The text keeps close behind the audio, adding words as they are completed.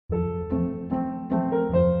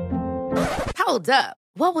Hold up.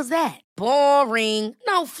 What was that? Boring.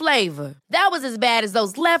 No flavor. That was as bad as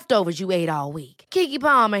those leftovers you ate all week. Keke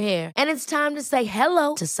Palmer here. And it's time to say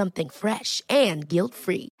hello to something fresh and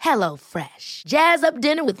guilt-free. Hello Fresh. Jazz up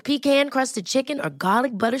dinner with pecan-crusted chicken or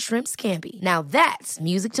garlic butter shrimp scampi. Now that's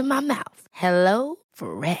music to my mouth. Hello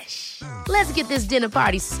Fresh. Let's get this dinner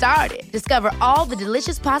party started. Discover all the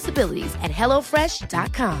delicious possibilities at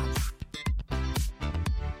hellofresh.com.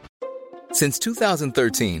 Since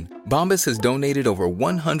 2013, Bombas has donated over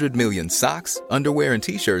 100 million socks, underwear, and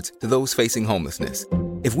T-shirts to those facing homelessness.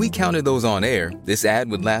 If we counted those on air, this ad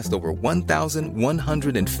would last over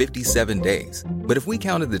 1,157 days. But if we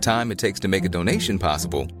counted the time it takes to make a donation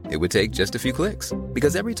possible, it would take just a few clicks.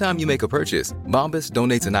 Because every time you make a purchase, Bombas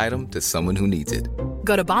donates an item to someone who needs it.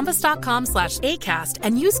 Go to bombas.com/ACAST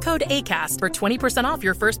and use code ACAST for 20% off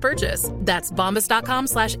your first purchase. That's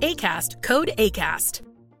bombas.com/ACAST, code ACAST.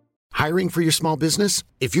 Hiring for your small business?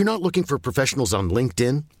 If you're not looking for professionals on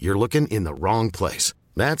LinkedIn, you're looking in the wrong place.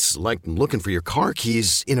 That's like looking for your car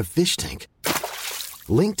keys in a fish tank.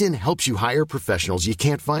 LinkedIn helps you hire professionals you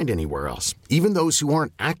can't find anywhere else, even those who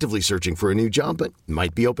aren't actively searching for a new job but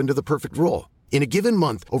might be open to the perfect role. In a given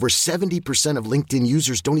month, over 70% of LinkedIn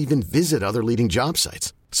users don't even visit other leading job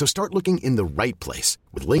sites. So start looking in the right place.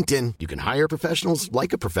 With LinkedIn, you can hire professionals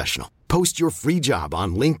like a professional. Post your free job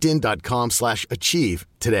on linkedin.com/achieve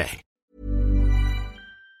today.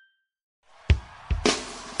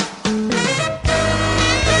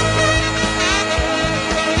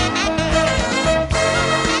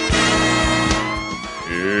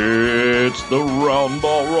 It's the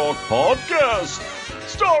Roundball Rock Podcast,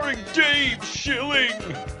 starring Dave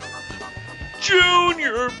Schilling,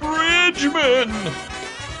 Junior Bridgman,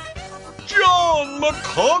 John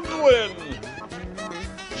McCoglin,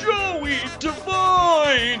 Joey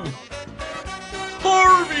Devine,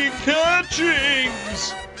 Harvey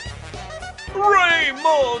Catchings,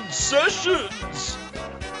 Raymond Sessions,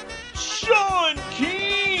 Sean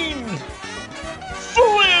Keane,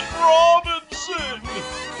 Flynn Robinson,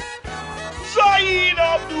 Zaid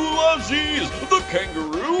Abdulaziz, the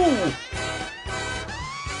Kangaroo,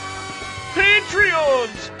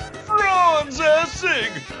 Patreons, Franz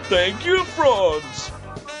Essig, thank you, Franz,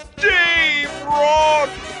 Dave Rock,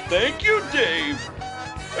 thank you, Dave,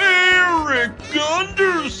 Eric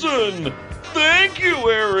Gunderson, thank you,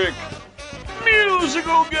 Eric,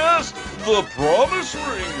 musical guest, The Promise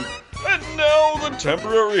Ring, and now the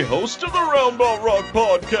temporary host of the Roundball Rock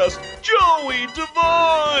Podcast, Joey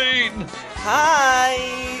Devine. Hi,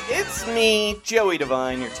 it's me, Joey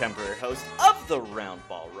Devine, your temporary host of the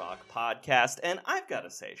Roundball Rock Podcast, and I've got to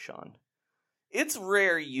say, Sean, it's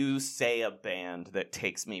rare you say a band that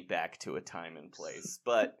takes me back to a time and place,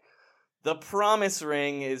 but The Promise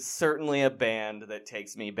Ring is certainly a band that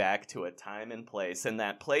takes me back to a time and place, and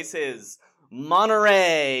that place is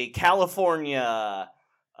Monterey, California.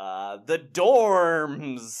 The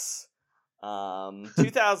Dorms.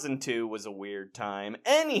 2002 was a weird time.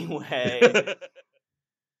 Anyway,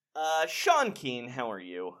 Sean Keane, how are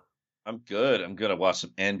you? I'm good. I watched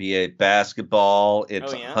some NBA basketball.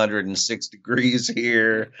 It's 106 degrees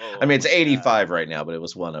here. I mean, it's 85 right now, but it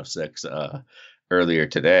was 106 earlier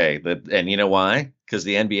today. And you know why? Because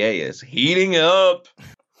the NBA is heating up.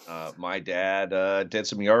 My dad did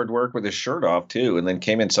some yard work with his shirt off, too, and then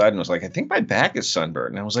came inside and was like, I think my back is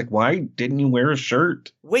sunburned. And I was like, why didn't you wear a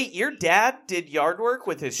shirt? Wait, your dad did yard work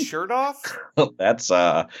with his shirt off? It's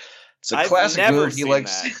a classic move. He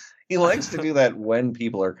likes to do that when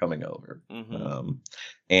people are coming over. Mm-hmm.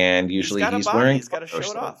 And usually he's wearing... He's got to show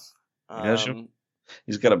it off.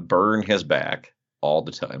 He's got to burn his back all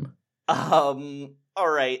the time. All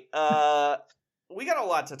right. We got a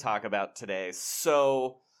lot to talk about today,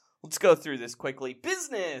 so... Let's go through this quickly.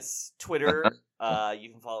 Business, Twitter. You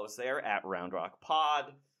can follow us there at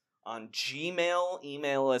RoundRockPod. On Gmail,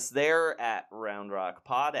 email us there at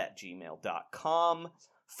roundrockpod@gmail.com.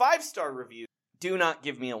 5-star review. Do not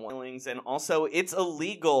give me a warnings. And also, it's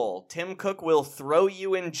illegal. Tim Cook will throw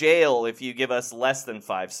you in jail if you give us less than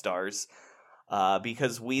 5 stars.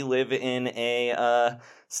 Because we live in a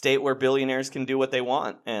state where billionaires can do what they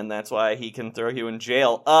want. And that's why he can throw you in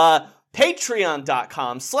jail.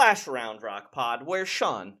 Patreon.com/RoundRockPod, where,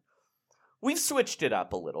 Sean, we've switched it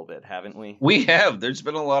up a little bit, haven't we? We have. There's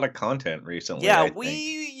been a lot of content recently. Yeah, we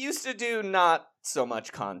used to do not so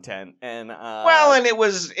much content, and and it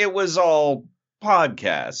was all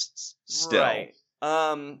podcasts still. Right.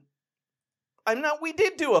 We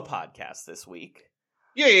did do a podcast this week.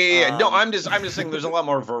 Yeah. No, I'm just saying there's a lot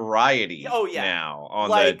more variety. Now on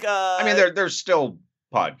there's still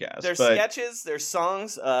podcast. There's sketches, there's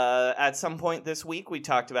songs. At some point this week, we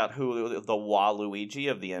talked about who the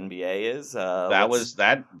Waluigi of the NBA is.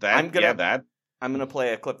 I'm gonna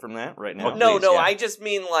play a clip from that right now. I just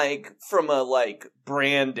mean like from a like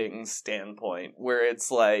branding standpoint, where it's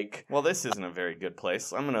like, well, this isn't a very good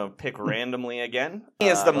place. I'm gonna pick randomly again.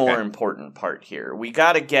 Is the more important part here. We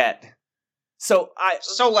gotta get.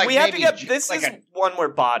 We have to get. This is one where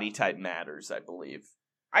body type matters, I believe.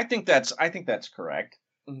 I think that's correct.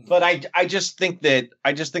 Mm-hmm. But I just think that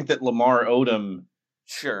Lamar Odom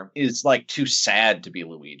is like too sad to be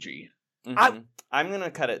Luigi. Mm-hmm. I'm going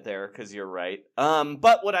to cut it there because you're right.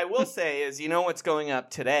 But what I will say is, you know what's going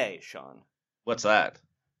up today, Sean? What's that?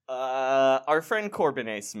 Our friend Corbin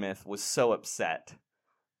A. Smith was so upset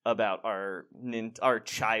about our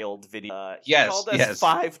child video. He called us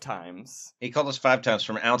 5 times. He called us 5 times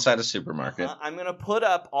from outside a supermarket. I'm going to put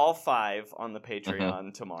up all 5 on the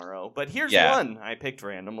Patreon tomorrow. But here's one I picked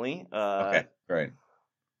randomly. Okay, great.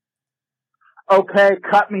 Okay,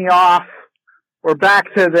 cut me off. We're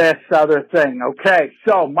back to this other thing. Okay,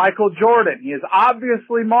 so Michael Jordan, he is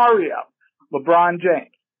obviously Mario. LeBron James.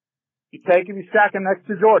 You take him, you stack him next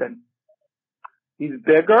to Jordan. He's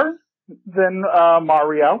bigger than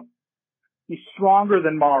Mario. He's stronger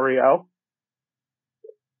than Mario.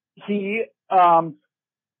 He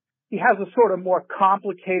has a sort of more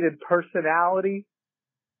complicated personality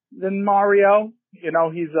than Mario. He's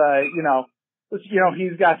he's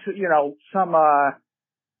got some I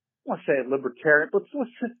want to say libertarian, but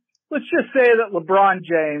let's just say that LeBron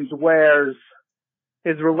James wears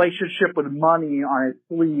his relationship with money on his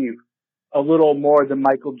sleeve a little more than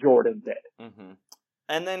Michael Jordan did. Mm-hmm.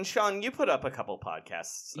 And then, Sean, you put up a couple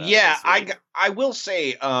podcasts. I will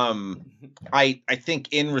say, I think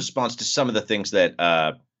in response to some of the things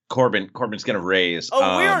that Corbin's going to raise.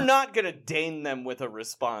 Oh, we are not going to deign them with a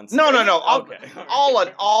response. No. Okay.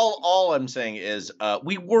 All I'm saying is,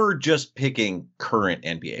 we were just picking current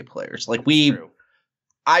NBA players. Like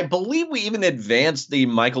I believe we even advanced the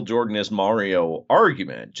Michael Jordan is Mario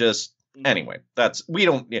argument. Just anyway, we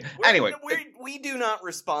do not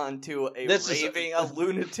respond to a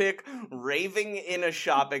lunatic raving in a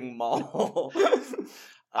shopping mall.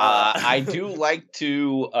 I do like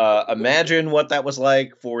to imagine what that was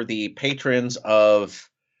like for the patrons of.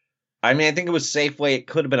 I mean, I think it was Safeway. It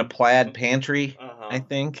could have been a Plaid Pantry. I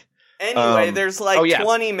think. Anyway, there's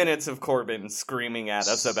 20 minutes of Corbin screaming at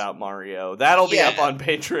us about Mario. That'll be up on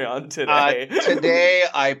Patreon today. Today,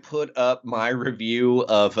 I put up my review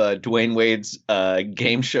of Dwayne Wade's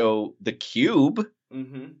game show, The Cube.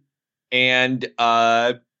 Mm-hmm. And,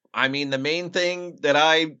 I mean, the main thing that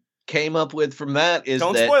I came up with from that is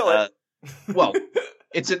Don't spoil it. Well,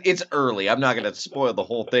 it's early. I'm not going to spoil the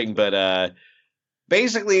whole thing, but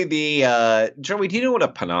basically Joey, do you know what a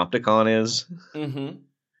panopticon is? Mm-hmm.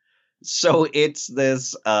 So it's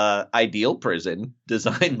this ideal prison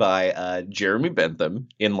designed by Jeremy Bentham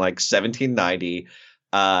in 1790.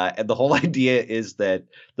 And the whole idea is that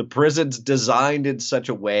the prison's designed in such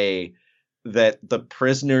a way that the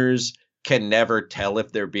prisoners can never tell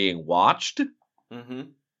if they're being watched. Mm-hmm.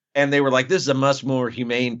 And they were like, this is a much more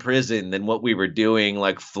humane prison than what we were doing,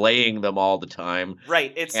 flaying them all the time.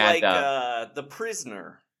 Right. It's The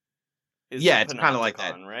Prisoner. It's kind of like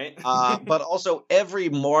that, right? But also, every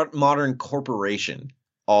modern corporation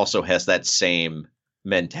also has that same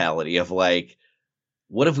mentality of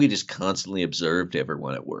what if we just constantly observed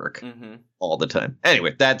everyone at work all the time?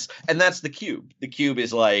 Anyway, that's the Cube. The Cube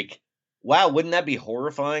is wow, wouldn't that be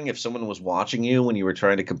horrifying if someone was watching you when you were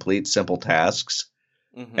trying to complete simple tasks?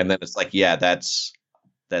 Mm-hmm. And then it's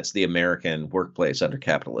that's the American workplace under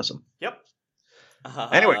capitalism. Yep.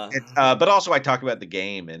 Anyway, but also I talk about the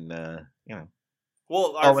game and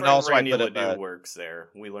Well, our friend Randy Ledoux works there.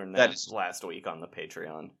 We learned that last week on the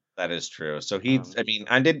Patreon. That is true. So I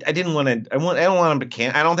don't want him to I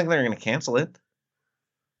don't think they're going to cancel it.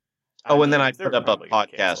 And then I put up a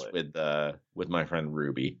podcast with my friend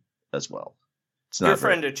Ruby as well. It's not your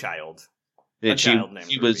friend, a child. Child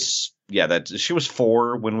named Ruby. She was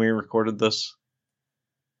 4 when we recorded this.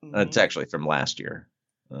 Mm-hmm. It's actually from last year.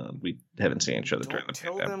 We haven't seen each other during the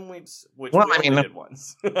pandemic. We did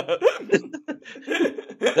once. That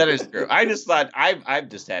is true. I just thought I've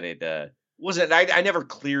just had it. I never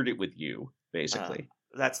cleared it with you, basically.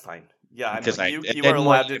 That's fine. Yeah, because you are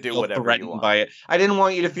allowed to do whatever you want. I didn't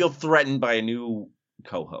want you to feel threatened by a new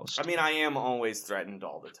co-host. I mean, I am always threatened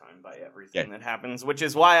all the time by everything that happens, which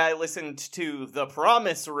is why I listened to The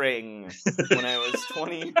Promise Ring when I was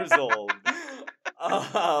 20 years old.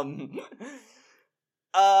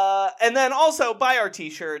 And then also buy our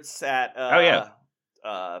t-shirts at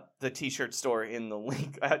the t-shirt store in the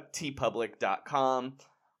link at tpublic.com.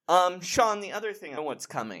 Sean, the other thing, I know what's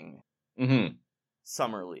coming. Mm-hmm.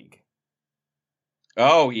 Summer League.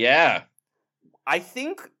 Oh, yeah. I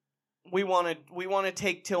think we want to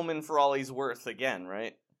take Tillman for all he's worth again,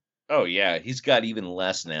 right? Oh yeah, he's got even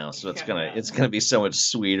less now, so it's gonna be so much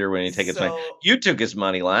sweeter when you take his money. You took his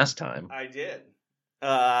money last time. I did,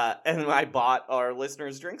 and I bought our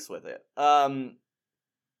listeners drinks with it.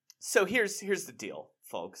 So here's the deal,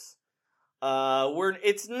 folks.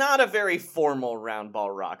 It's not a very formal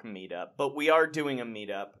Roundball Rock meetup, but we are doing a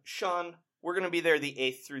meetup. Sean, we're gonna be there the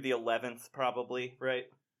 8th through the 11th, probably, right?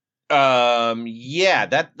 Yeah,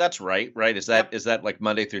 that's right. Right? Is that like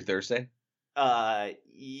Monday through Thursday?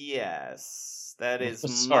 Yes. That is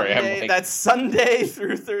Sorry, Monday. That's Sunday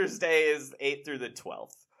through Thursday is 8th through the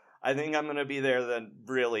 12th. I think I'm gonna be there then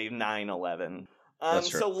really 9/11.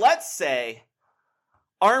 So let's say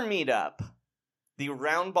our meetup, the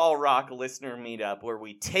Roundball Rock listener meetup, where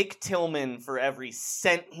we take Tillman for every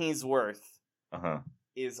cent he's worth,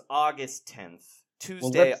 is August 10th.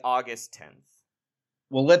 Tuesday, August 10th.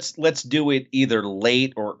 Well, let's do it either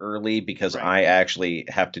late or early because I actually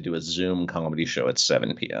have to do a Zoom comedy show at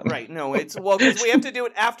 7 p.m. Right. No, because we have to do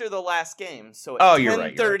it after the last game. So at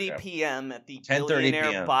 10:30 p.m. at the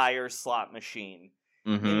Billionaire Buyer slot machine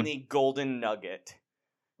in the Golden Nugget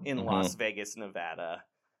in Las Vegas, Nevada.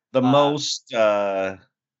 The most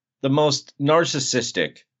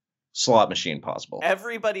narcissistic slot machine possible.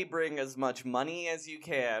 Everybody bring as much money as you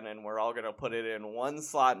can, and we're all gonna put it in one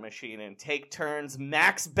slot machine and take turns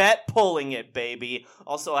max bet pulling it, baby.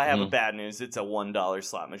 Also, I have a bad news. It's a $1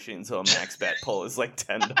 slot machine, so a max bet pull is like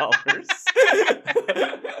 $10.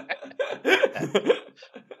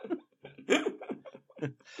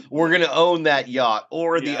 We're gonna own that yacht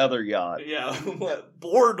or the other yacht. Yeah,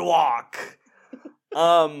 Boardwalk.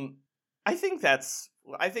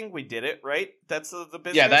 I think we did it, right? That's the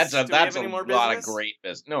business. Yeah, that's a lot of great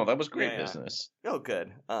business. No, that was great business. Oh,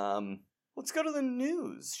 good. Let's go to the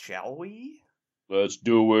news, shall we? Let's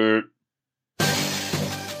do it.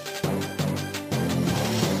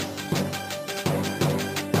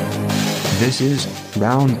 This is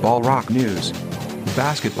Roundball Rock News.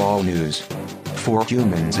 Basketball news. For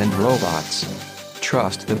humans and robots.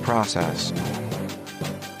 Trust the process.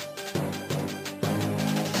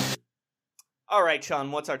 All right,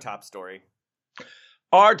 Sean, what's our top story?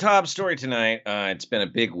 Our top story tonight, it's been a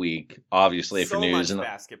big week, obviously, for news. So much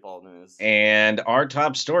basketball news. And our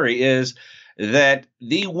top story is that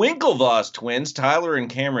the Winklevoss twins, Tyler and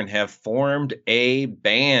Cameron, have formed a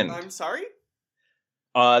band. I'm sorry?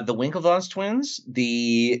 The Winklevoss twins,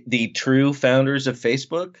 the true founders of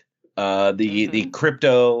Facebook, the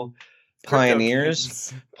crypto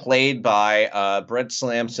pioneers, played by Brett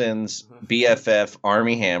Slamson's BFF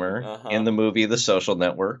Armie Hammer in the movie The Social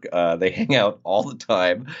Network. They hang out all the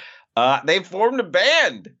time. They formed a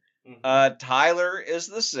band. Tyler is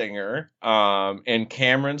the singer, and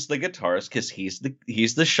Cameron's the guitarist because he's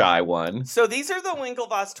the shy one. So these are the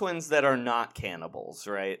Winklevoss twins that are not cannibals,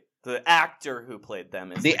 right? The actor who played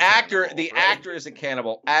them is the actor. Cannibal, the actor is a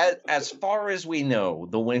cannibal. As far as we know,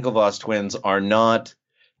 the Winklevoss twins are not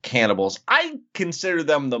cannibals. I consider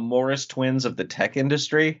them the Morris twins of the tech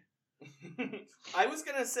industry. I was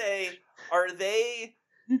gonna say, are they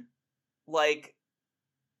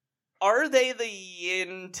the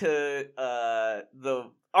yin to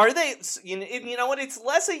are they, you know what, it's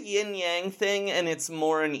less a yin yang thing and it's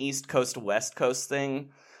more an East Coast West Coast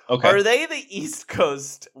thing. Okay. Are they the East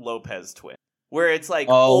Coast Lopez twins? Where it's like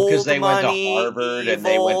because they went to Harvard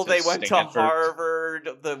evil, and they went to Harvard.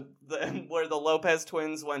 Where the Lopez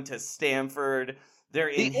twins went to Stanford. They're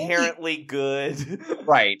inherently good,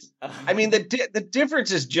 right? I mean, the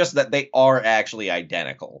difference is just that they are actually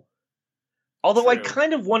identical. Although true. I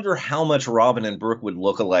kind of wonder how much Robin and Brooke would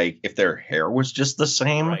look alike if their hair was just the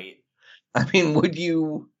same. Right. I mean, would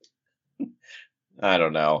you? I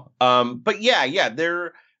don't know. But yeah,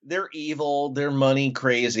 they're evil. They're money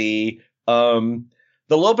crazy. The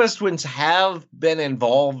Lopez twins have been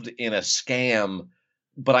involved in a scam,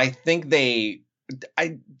 but I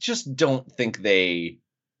just don't think they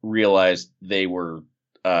realized they were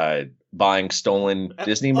buying stolen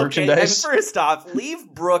Disney merchandise. And first off,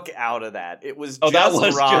 leave Brooke out of that. It was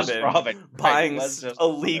just Robin buying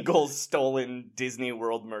illegal stolen Disney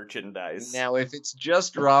World merchandise. Now, if it's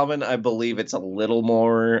just Robin, I believe it's a little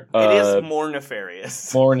more... it is more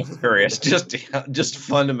nefarious. More nefarious. Just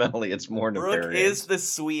fundamentally, it's more nefarious. Brooke is the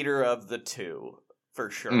sweeter of the two, for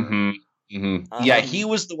sure. Yeah, he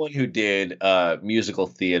was the one who did musical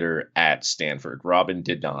theater at Stanford. Robin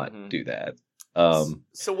did not do that.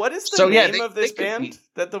 So what is the name of this band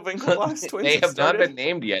that the Winklevoss twins They have not been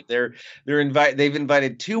named yet. They've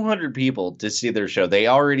invited 200 people to see their show. They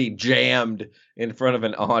already jammed in front of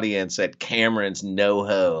an audience at Cameron's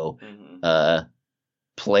NoHo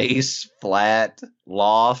place, flat,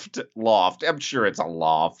 loft. I'm sure it's a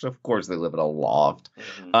loft. Of course they live in a loft.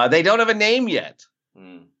 They don't have a name yet.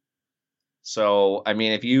 So, I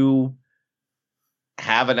mean, if you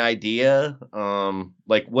have an idea,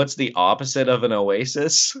 like what's the opposite of an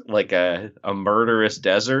oasis? Like a murderous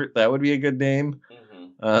desert? That would be a good name.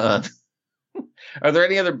 Are there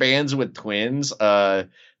any other bands with twins?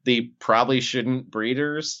 The Probably Shouldn't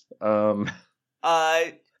Breeders?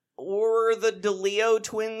 Or the DeLeo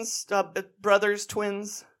twins, brothers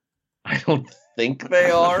twins? I don't think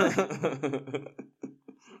they are.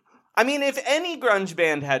 I mean, if any grunge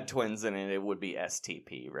band had twins in it, it would be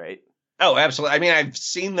STP, right? Oh, absolutely. I mean, I've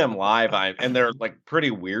seen them live, and they're like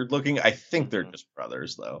pretty weird looking. I think they're just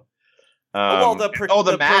brothers, though. The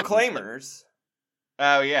Proclaimers.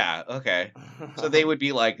 Oh, yeah. Okay. So they would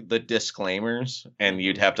be like the Disclaimers, and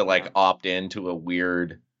you'd have to like opt into a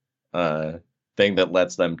weird thing that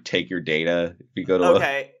lets them take your data if you go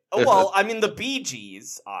to well, I mean, the Bee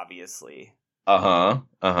Gees, obviously.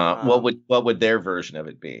 What would their version of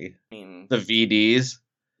it be? I mean, the VDs?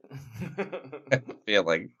 I feel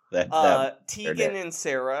like that Tegan and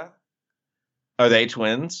Sarah. Are they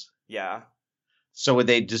twins? Yeah. So would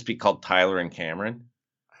they just be called Tyler and Cameron?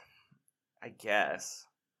 I guess.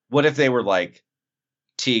 What if they were like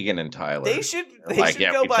Tegan and Tyler? They should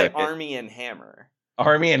go by Army and Hammer.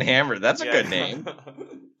 Army and Hammer. That's a good name.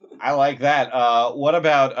 I like that. What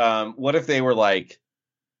about what if they were like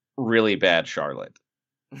Really Bad Charlotte?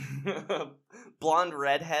 Blonde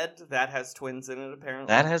redhead that has twins in it, apparently.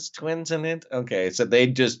 That has twins in it? Okay, so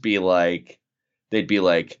they'd be like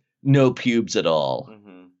no pubes at all.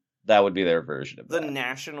 That would be their version of that. The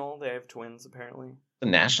National, they have twins, apparently. The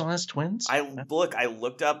National has twins? I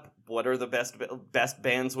looked up what are the best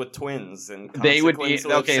bands with twins, and they would be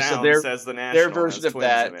okay. So says the National, their version of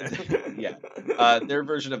that, yeah, their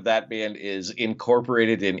version of that band is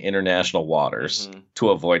incorporated in international waters to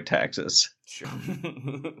avoid taxes. Sure.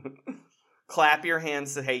 Clap your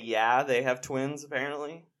hands. Say, hey, yeah, they have twins.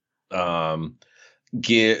 Apparently. Poke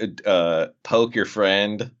your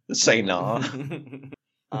friend. Say nah.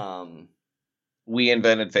 We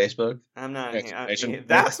invented Facebook. I'm not.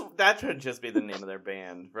 That should just be the name of their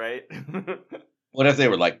band, right? What if they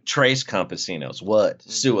were like Trace Campesinos? What?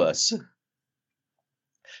 Sue us.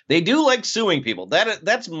 They do like suing people.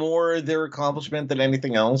 That's more their accomplishment than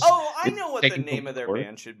anything else. Oh, I know what the name of their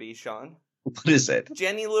band should be, Sean. What is it?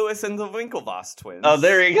 Jenny Lewis and the Winklevoss twins. Oh,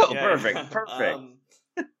 there you go. Yeah. Perfect.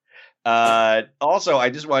 Also, I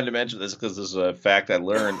just wanted to mention this because this is a fact I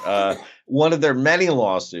learned. One of their many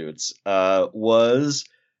lawsuits was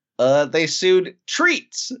they sued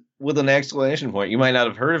Treats with an exclamation point. You might not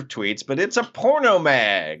have heard of Tweets, but it's a porno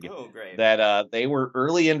mag that they were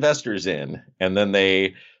early investors in, and then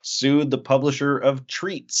they sued the publisher of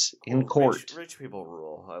Treats in court. Rich people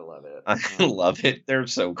rule. I love it. I love it. They're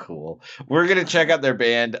so cool. We're gonna check out their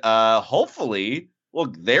band. Hopefully,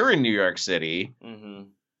 well, they're in New York City.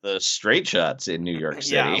 The Straight Shots in New York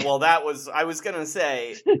City. Yeah, well, I was going to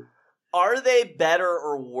say, are they better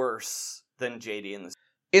or worse than JD and the...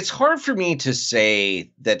 It's hard for me to say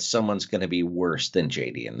that someone's going to be worse than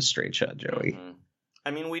JD and the Straight Shot, Joey. I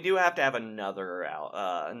mean, we do have to have another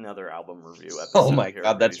album review episode. Oh my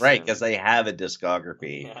God, that's right, because they have a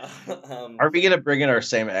discography. Yeah. Are we going to bring in our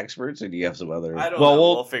same experts, or do you have some other... I don't know,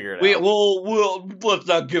 we'll figure it out. We'll let's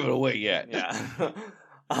not give it away yet. Yeah.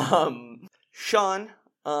 Sean...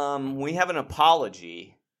 we have an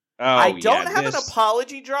apology. Oh, I don't have an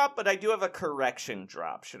apology drop, but I do have a correction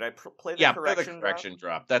drop. Should I play the correction drop? Correction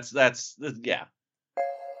drop. That's yeah.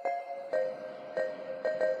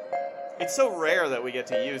 It's so rare that we get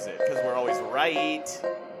to use it because we're always right.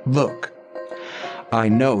 Look, I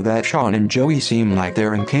know that Sean and Joey seem like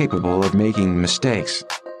they're incapable of making mistakes.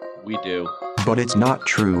 We do. But it's not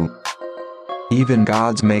true. Even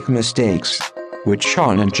gods make mistakes, which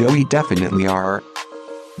Sean and Joey definitely are.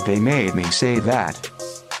 They made me say that.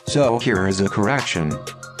 So here is a correction.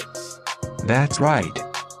 That's right.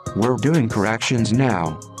 We're doing corrections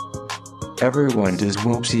now. Everyone does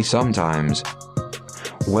whoopsie sometimes.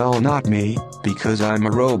 Well, not me, because I'm a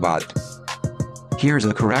robot. Here's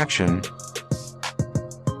a correction.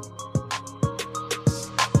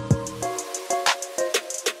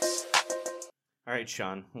 All right,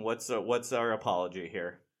 Sean, what's our apology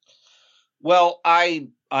here? Well,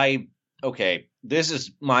 okay, this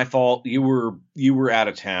is my fault. You were out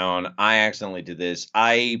of town. I accidentally did this.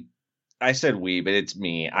 I I said we, but it's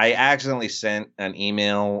me. I accidentally sent an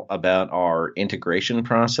email about our integration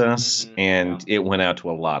process, and it went out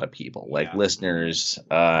to a lot of people, like listeners,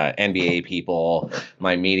 NBA people,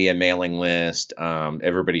 my media mailing list,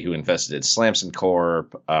 everybody who invested in Slamson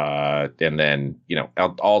Corp, and then,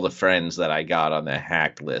 all the friends that I got on the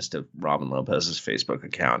hacked list of Robin Lopez's Facebook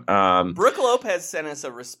account. Brooke Lopez sent us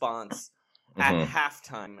a response at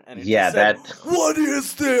halftime, and it said, "What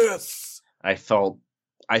is this?" I felt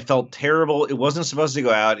terrible. It wasn't supposed to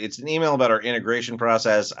go out. It's an email about our integration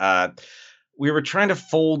process. We were trying to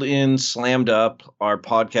fold in Slammed Up, our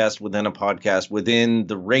podcast within a podcast within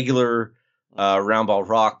the regular Roundball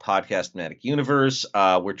Rock podcast-matic universe.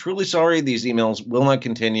 We're truly sorry. These emails will not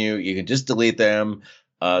continue. You can just delete them.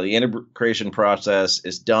 The integration process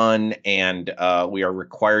is done, and we are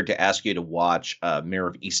required to ask you to watch Mayor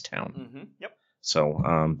of Easttown. Yep.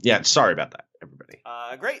 So, sorry about that, everybody.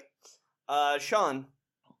 Great. Sean,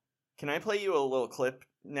 can I play you a little clip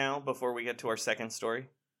now before we get to our second story?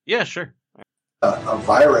 Yeah, sure. A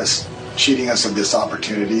virus cheating us of these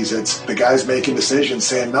opportunities. It's the guys making decisions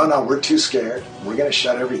saying, no, we're too scared. We're going to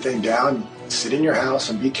shut everything down. Sit in your house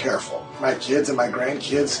and be careful. My kids and my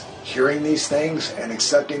grandkids hearing these things and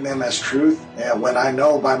accepting them as truth, and when I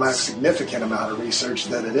know by my significant amount of research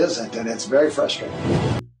that it isn't, and it's very frustrating.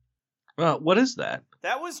 Well, what is that?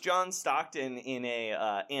 That was John Stockton in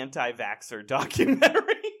a anti-vaxxer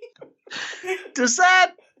documentary. Does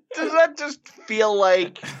that just feel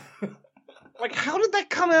like how did that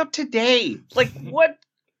come out today? Like, what?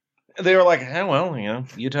 They were like,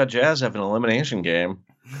 Utah Jazz have an elimination game.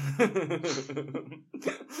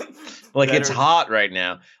 It's hot right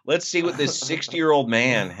now. Let's see what this 60-year-old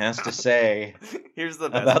man has to say Here's the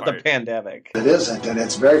best about part. the pandemic. It isn't, and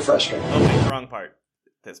it's very frustrating. Okay, wrong part.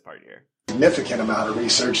 This part here. Significant amount of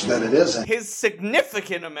research that it isn't. His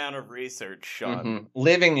significant amount of research, Sean.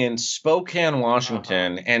 Living in Spokane,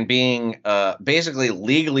 Washington, and being basically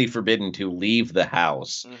legally forbidden to leave the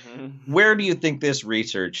house. Where do you think this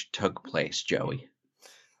research took place, Joey?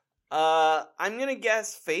 I'm gonna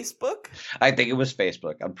guess Facebook. I think it was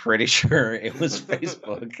Facebook. I'm pretty sure it was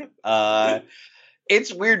Facebook.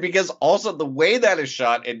 It's weird because also the way that is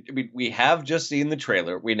shot, and we have just seen the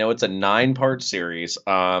trailer. We know it's a 9-part series.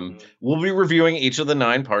 We'll be reviewing each of the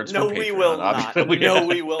 9 parts. No, we will not. No,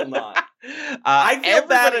 we will not. I feel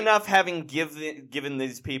bad enough having given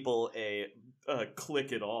these people a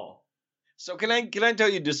click at all. So can I tell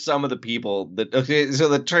you just some of the people that? Okay, so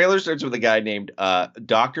the trailer starts with a guy named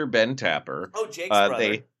Dr. Ben Tapper. Oh, Jake's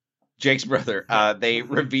brother. Jake's brother. They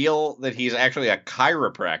reveal that he's actually a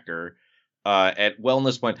chiropractor. At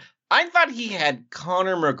Wellness Point. I thought he had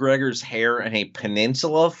Conor McGregor's hair and a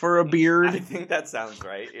peninsula for a beard. I think that sounds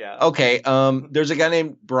right, yeah. Okay, there's a guy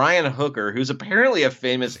named Brian Hooker, who's apparently a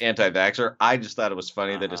famous anti-vaxxer. I just thought it was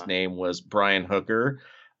funny that his name was Brian Hooker.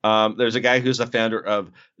 There's a guy who's the founder of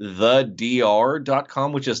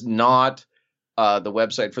thedr.com, which is not the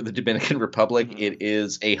website for the Dominican Republic. It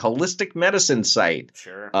is a holistic medicine site.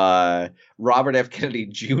 Sure. Robert F. Kennedy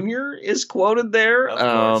Jr. is quoted there. Of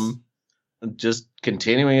course. Just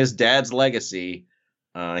continuing his dad's legacy.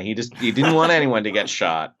 He didn't want anyone to get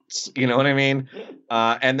shot. You know what I mean?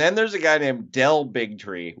 And then there's a guy named Del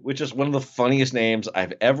Bigtree, which is one of the funniest names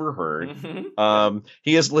I've ever heard.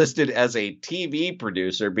 He is listed as a TV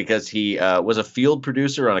producer because he was a field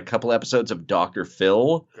producer on a couple episodes of Dr.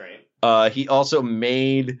 Phil. Great. He also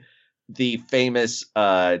made the famous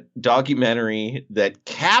documentary that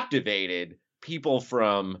captivated people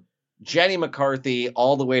from Jenny McCarthy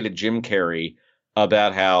all the way to Jim Carrey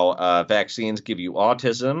about how vaccines give you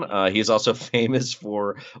autism. He's also famous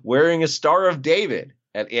for wearing a Star of David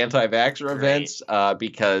at anti-vaxxer events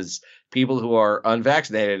because people who are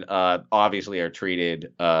unvaccinated obviously are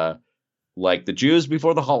treated like the Jews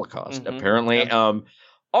before the Holocaust, apparently. Yep.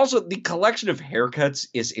 Also, the collection of haircuts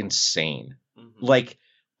is insane. Like,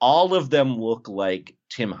 all of them look like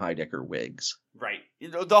Tim Heidecker wigs. Right.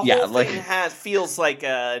 The whole thing feels like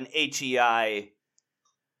an HEI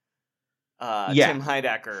Tim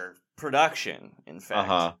Heidecker production, in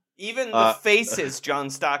fact. Even the faces John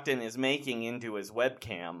Stockton is making into his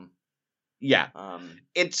webcam. Yeah.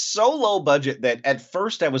 It's so low budget that at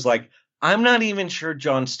first I was like, I'm not even sure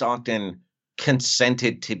John Stockton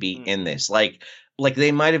consented to be in this. Like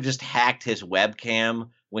they might have just hacked his webcam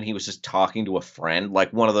when he was just talking to a friend,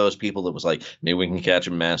 like one of those people that was like, maybe we can catch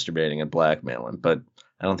him masturbating and blackmail him. But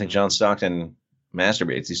I don't think John Stockton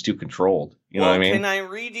masturbates. He's too controlled. You know what I mean? Can I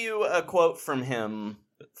read you a quote from him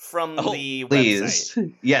from the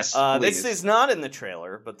website? Yes, please. This is not in the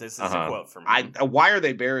trailer, but this is a quote from him. Why are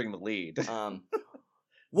they burying the lead?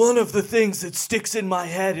 One of the things that sticks in my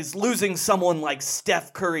head is losing someone like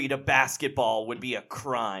Steph Curry to basketball would be a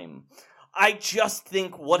crime. I just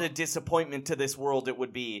think what a disappointment to this world it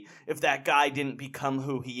would be if that guy didn't become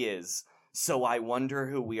who he is. So I wonder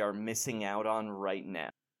who we are missing out on right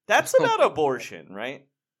now. That's about abortion, right?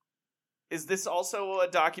 Is this also a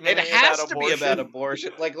documentary about abortion? It has to be about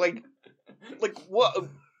abortion. Like what?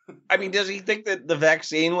 I mean, does he think that the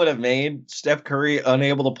vaccine would have made Steph Curry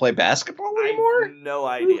unable to play basketball anymore? I have no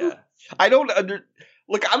idea.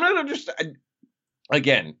 Look, I'm not understand.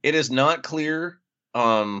 Again, it is not clear.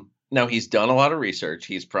 Now he's done a lot of research.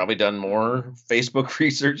 He's probably done more Facebook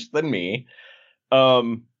research than me.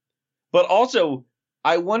 But also,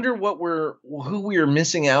 I wonder who we are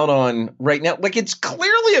missing out on right now. Like, it's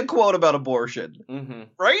clearly a quote about abortion,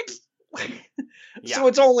 right? Yeah. So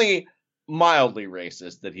it's only mildly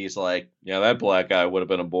racist that he's like, yeah, that black guy would have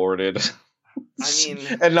been aborted. I mean,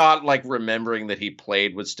 and not like remembering that he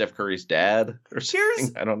played with Steph Curry's dad or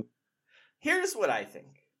something. Here's what I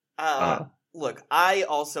think. Look, I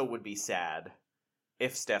also would be sad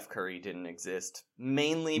if Steph Curry didn't exist,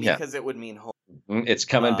 mainly because it would mean home. It's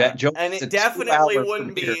coming back, Joe, and it definitely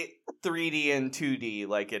wouldn't be 3D and 2D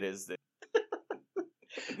like it is.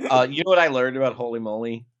 You know what I learned about Holy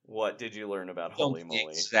Moly? What did you learn about Holy Moly? The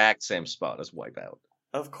exact same spot as Wipeout.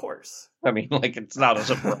 Of course. I mean, like, it's not a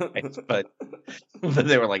surprise, but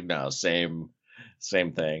they were like, no, same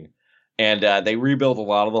thing. And they rebuilt a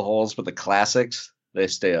lot of the holes, but the classics, they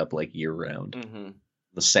stay up like year round. Mm-hmm.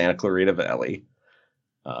 The Santa Clarita Valley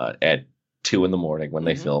at 2 a.m. when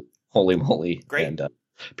they film Holy Moly. Great. And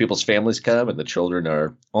people's families come, and the children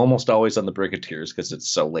are almost always on the brink of tears because it's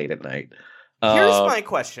so late at night. Here's my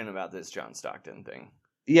question about this John Stockton thing.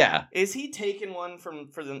 Yeah. Is he taking one for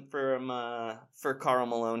Karl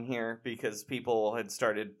Malone here because people had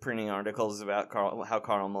started printing articles about how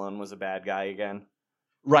Karl Malone was a bad guy again?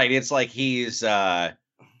 Right. It's like he's I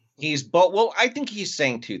think he's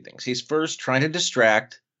saying two things. He's first trying to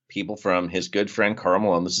distract people from his good friend Karl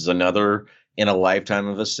Malone. This is another in a lifetime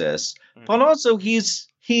of assists. Mm-hmm. But also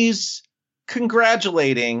he's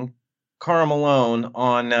congratulating Karl Malone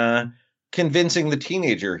on convincing the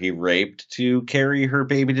teenager he raped to carry her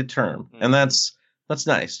baby to term. Mm-hmm. And that's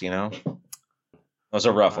nice, you know? That was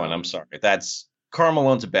a rough one. I'm sorry. Karl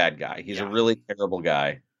Malone's a bad guy. He's a really terrible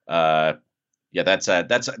guy. That's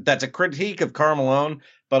a critique of Karl Malone,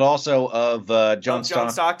 but also of John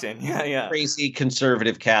Stockton. Yeah. Crazy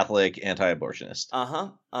conservative Catholic anti-abortionist.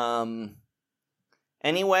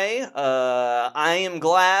 Anyway, I am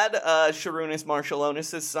glad Sharunas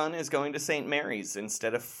Marshallonis' son is going to St. Mary's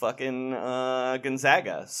instead of fucking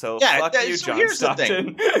Gonzaga. So fuck you, John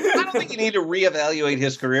Stockton. I don't think you need to reevaluate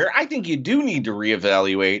his career. I think you do need to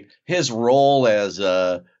reevaluate his role as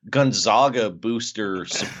Gonzaga booster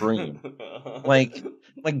supreme. like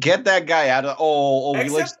get that guy out of he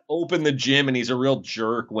likes to open the gym and he's a real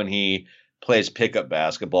jerk when he plays pickup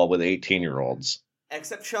basketball with 18-year-olds.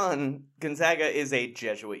 Except, Sean, Gonzaga is a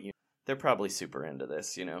Jesuit unit. They're probably super into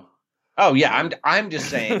this, you know? Oh, yeah. I'm just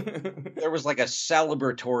saying there was like a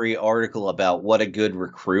celebratory article about what a good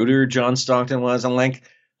recruiter John Stockton was. I'm like,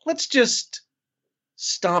 let's just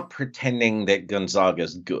stop pretending that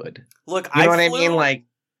Gonzaga's good. Look, you know what I mean?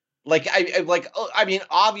 I mean,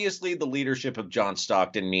 obviously the leadership of John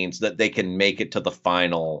Stockton means that they can make it to the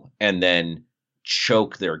final and then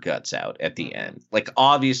choke their guts out at the end. Like,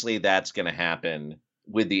 obviously that's going to happen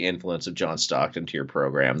with the influence of John Stockton to your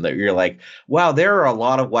program, that you're like, wow, there are a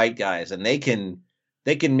lot of white guys and they can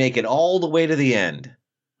make it all the way to the end,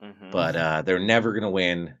 but they're never going to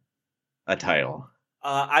win a title.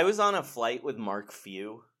 I was on a flight with Mark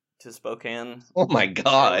Few to Spokane. Oh my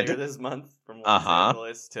God. Earlier this month from Los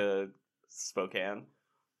Angeles to Spokane.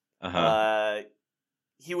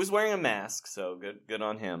 He was wearing a mask, so good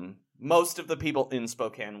on him. Most of the people in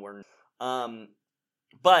Spokane weren't.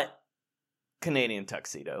 But Canadian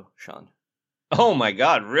tuxedo, Sean. Oh my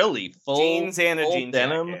God, really? Full jeans and a jean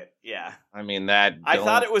denim? Jacket. Yeah. I mean, I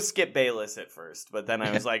thought it was Skip Bayless at first, but then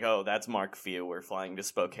I was like, oh, that's Mark Few. We're flying to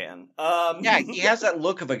Spokane. Yeah, he has that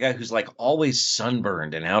look of a guy who's like always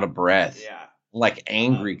sunburned and out of breath. Yeah. Like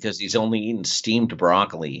angry because he's only eaten steamed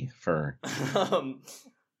broccoli for...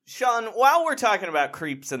 Sean, while we're talking about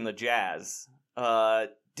creeps and the Jazz,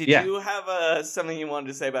 did you have something you wanted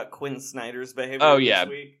to say about Quinn Snyder's behavior this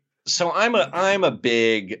week? So I'm a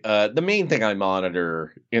big the main thing I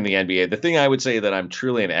monitor in the NBA, the thing I would say that I'm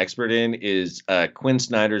truly an expert in is Quinn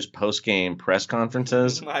Snyder's post-game press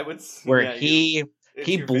conferences. Where he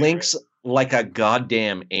blinks like a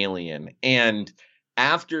goddamn alien. And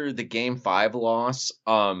after the Game 5 loss,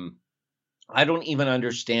 I don't even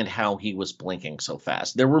understand how he was blinking so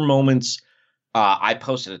fast. There were moments I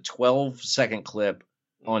posted a 12-second clip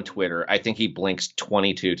on Twitter. I think he blinks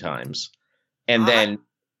 22 times. And then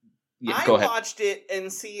go ahead. I watched it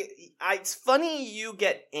and see, it's funny you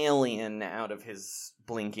get Alien out of his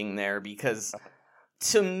blinking there, because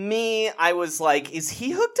to me, I was like, is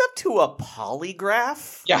he hooked up to a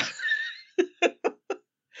polygraph? Yeah.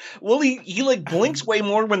 Well, he like blinks way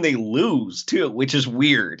more when they lose too, which is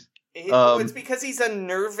weird. It's because he's a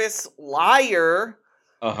nervous liar.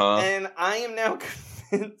 Uh-huh. And I am now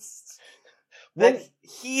convinced that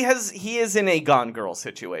he is in a Gone Girl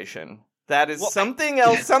situation. That is something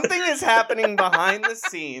else. Something is happening behind the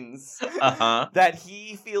scenes that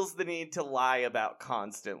he feels the need to lie about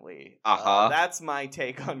constantly. That's my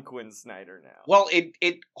take on Quinn Snyder now. Well,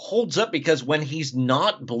 it holds up because when he's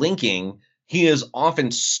not blinking, he is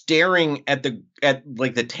often staring at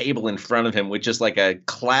the table in front of him, which is like a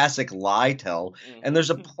classic lie tell. And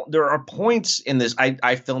there are points in this.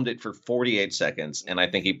 I filmed it for 48 seconds, and I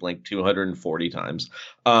think he blinked 240 times,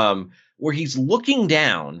 where he's looking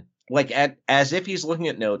down, like as if he's looking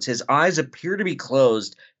at notes. His eyes appear to be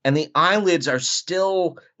closed, and the eyelids are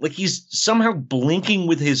still like he's somehow blinking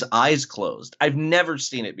with his eyes closed. I've never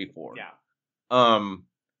seen it before. Yeah.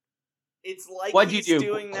 It's like what'd you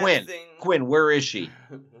do, Quinn? Quinn, where is she?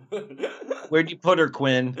 Where'd you put her,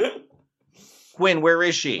 Quinn? Quinn, where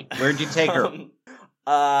is she? Where'd you take her?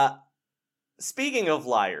 Speaking of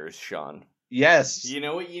liars, Sean. Yes. You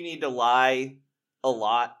know what you need to lie a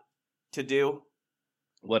lot to do?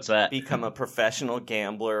 What's that? Become a professional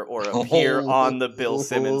gambler or appear on the Bill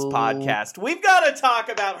Simmons podcast. We've got to talk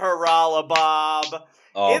about Haralabob.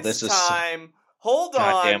 Oh, it's this is time. Hold on.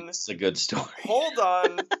 God damn, this is a good story. Hold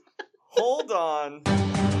on. Hold on.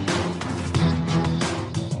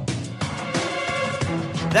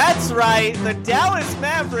 That's right. The Dallas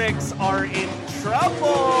Mavericks are in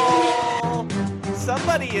trouble.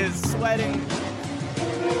 Somebody is sweating.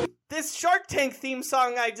 This Shark Tank theme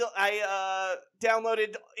song I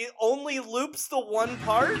downloaded, it only loops the one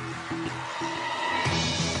part.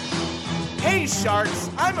 Hey Sharks,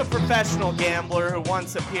 I'm a professional gambler who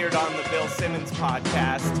once appeared on the Bill Simmons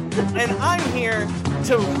podcast, and I'm here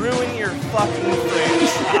to ruin your fucking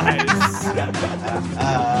franchise.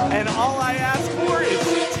 And all I ask for is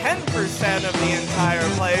 10% of the entire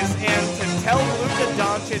place and to tell Luka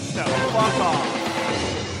Doncic to fuck off.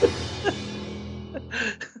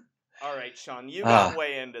 All right, Sean, you got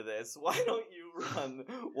way into this. Why don't you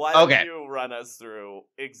run us through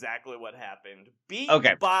exactly what happened, beat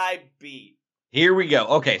by beat? Here we go.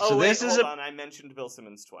 Okay, so this is hold on. I mentioned Bill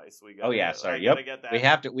Simmons twice. Sorry. Yep.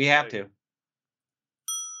 We have to.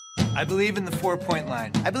 I believe in the 4-point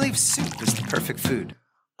line. I believe soup is the perfect food.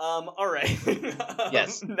 All right.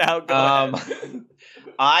 Yes. Now go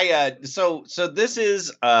ahead. So this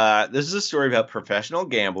is a story about professional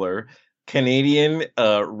gambler, Canadian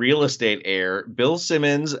real estate heir, Bill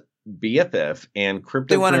Simmons, BFF, and cryptocurrency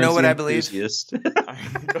they want to know what I believe.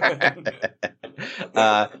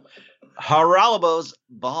 Haralabos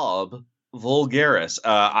Bob Voulgaris.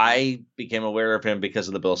 I became aware of him because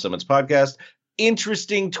of the Bill Simmons podcast.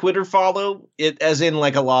 Interesting Twitter follow. It, as in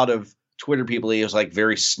like a lot of Twitter people, he was like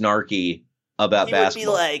very snarky about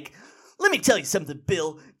basketball. Would be like, let me tell you something,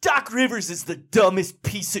 Bill. Doc Rivers is the dumbest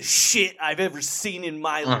piece of shit I've ever seen in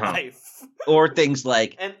my life. Or things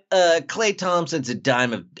like, Klay Thompson's a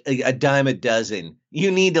dime a dozen.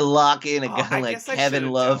 You need to lock in a guy like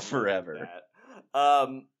Kevin Love forever.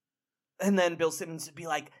 And then Bill Simmons would be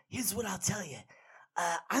like, here's what I'll tell you.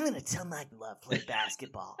 I'm going to tell my love play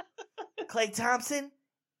basketball. Klay Thompson?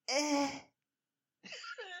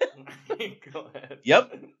 Go ahead.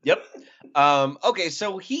 Yep. Okay,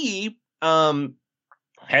 so he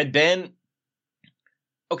had been...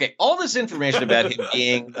 Okay, all this information about him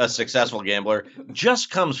being a successful gambler just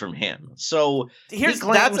comes from him. So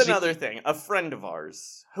that's another thing. A friend of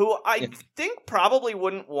ours, who I think probably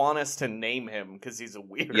wouldn't want us to name him because he's a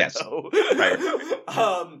weirdo. Yes.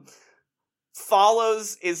 Right.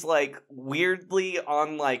 Follows is like weirdly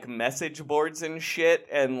on like message boards and shit,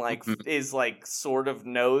 and like is like sort of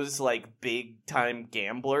knows like big time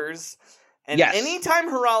gamblers. And anytime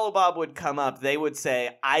Haralabob would come up, they would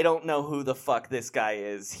say, I don't know who the fuck this guy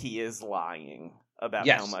is. He is lying about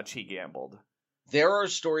how much he gambled. There are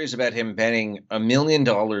stories about him betting $1 million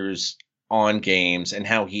on games and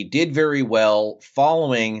how he did very well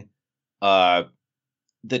following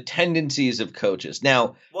the tendencies of coaches.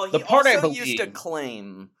 Now, the part I believe used to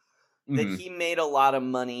claim that he made a lot of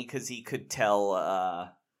money because he could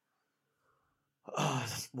tell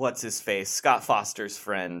what's his face? Scott Foster's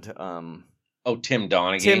friend. Tim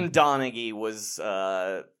Donaghy. Tim Donaghy was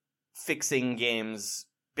fixing games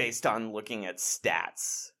based on looking at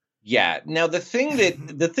stats. Yeah. Now the thing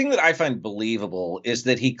that I find believable is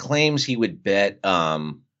that he claims he would bet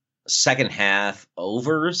second half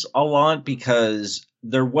overs a lot because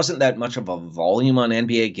there wasn't that much of a volume on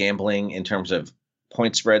NBA gambling in terms of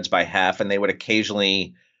point spreads by half, and they would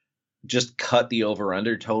occasionally just cut the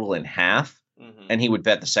over-under total in half, and he would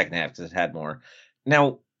bet the second half because it had more.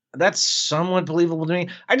 Now, that's somewhat believable to me.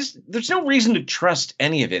 There's no reason to trust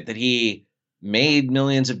any of it that he made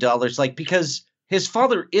millions of dollars, like, because his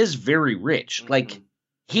father is very rich. Like,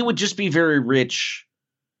 he would just be very rich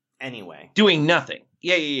anyway, doing nothing.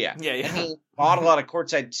 Yeah. And he bought a lot of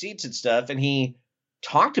courtside seats and stuff, and he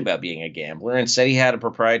talked about being a gambler and said he had a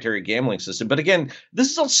proprietary gambling system. But again, this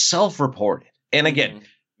is all self-reported. And again,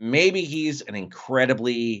 maybe he's an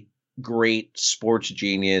incredibly great sports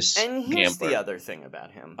genius. And here's the other thing about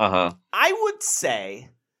him. I would say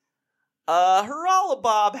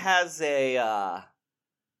Haralabob has a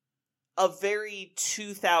very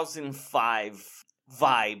 2005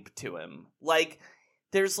 vibe to him. Like,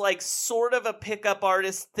 there's like sort of a pickup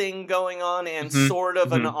artist thing going on and sort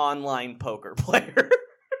of an online poker player.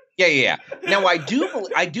 Yeah. Now, I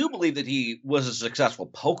do believe that he was a successful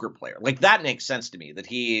poker player. Like, that makes sense to me, that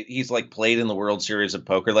he's like played in the World Series of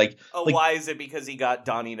Poker. Why is it? Because he got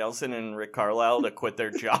Donnie Nelson and Rick Carlisle to quit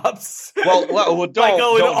their jobs? Well, don't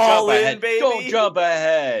jump ahead. Baby. Don't jump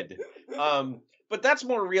ahead. But that's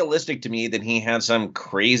more realistic to me than he had some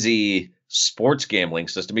crazy sports gambling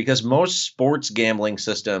system, because most sports gambling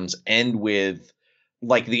systems end with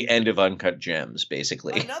like the end of Uncut Gems,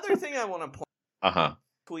 basically. Another thing I want to point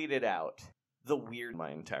tweeted out the weird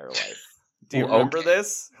my entire life. Do you remember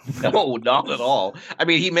this? No, not at all. I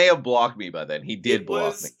mean, he may have blocked me by then. He did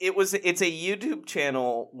block me. It's a YouTube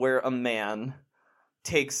channel where a man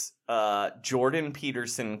takes Jordan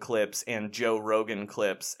Peterson clips and Joe Rogan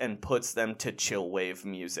clips and puts them to chill wave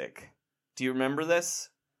music. Do you remember this?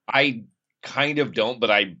 I kind of don't, but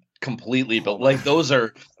I completely. But like, those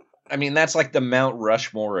are, I mean, that's like the Mount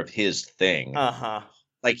Rushmore of his thing.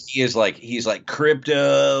 Like, he's like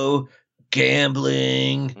crypto,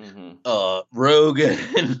 gambling,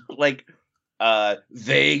 Rogan, like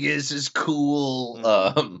Vegas is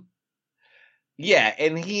cool. Yeah,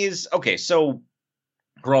 and he's okay. So,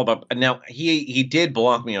 now he did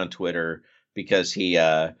block me on Twitter because he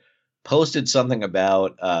posted something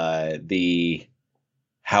about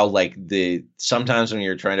sometimes when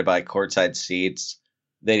you're trying to buy courtside seats,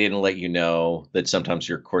 they didn't let you know that sometimes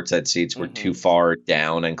your courtside seats were too far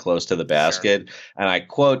down and close to the basket. Sure. And I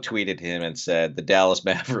quote tweeted him and said, "The Dallas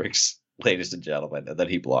Mavericks, ladies and gentlemen," and then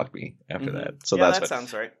he blocked me after that. So that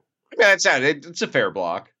sounds right. I mean, it's a fair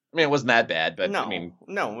block. I mean, it wasn't that bad, but I mean,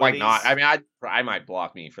 why not? I mean, I might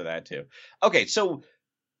block me for that too. Okay, so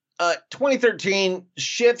 2013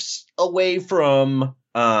 shifts away from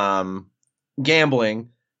gambling,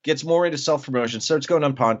 gets more into self-promotion, starts going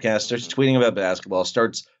on podcasts, starts tweeting about basketball,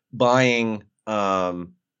 starts buying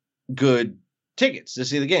good tickets to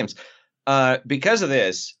see the games. Because of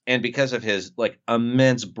this, and because of his like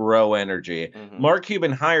immense bro energy, Mark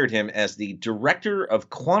Cuban hired him as the director of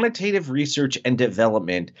quantitative research and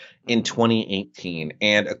development in 2018.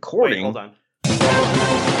 And according, hold on.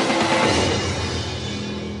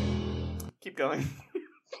 Keep going.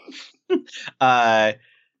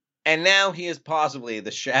 And now he is possibly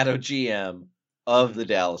the shadow GM of the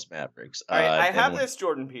Dallas Mavericks. All right, I have this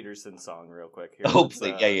Jordan Peterson song real quick here. Oh,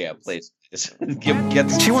 please. Please.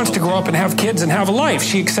 She wants to grow up and have kids and have a life.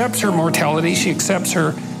 She accepts her mortality. She accepts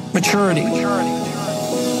her maturity.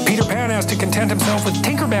 Peter Pan has to content himself with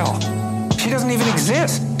Tinkerbell. She doesn't even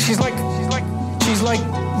exist. She's like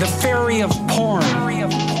the fairy of porn.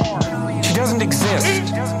 She doesn't exist.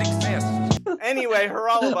 Anyway,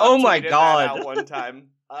 Haralabob oh my God. That out one time.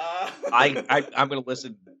 I'm going to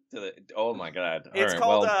listen to the. Oh my God! It's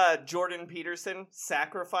called Jordan Peterson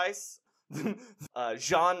Sacrifice.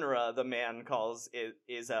 Genre the man calls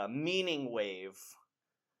is a meaning wave.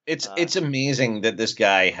 It's amazing that this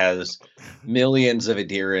guy has millions of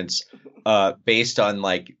adherents based on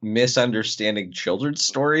like misunderstanding children's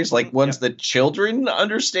stories, like ones that children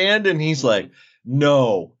understand, and he's like,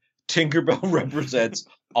 no, Tinkerbell represents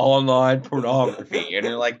online pornography, and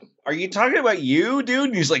you're like, are you talking about you, dude?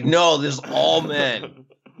 And he's like, no, this is all men.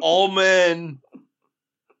 All men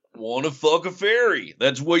want to fuck a fairy.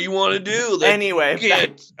 That's what you want to do. Anyway,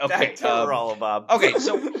 back to Haralabob. Okay,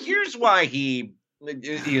 so here's why he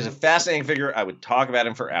is a fascinating figure. I would talk about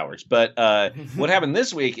him for hours. But what happened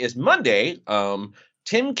this week is Monday,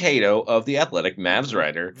 Tim Cato of The Athletic, Mavs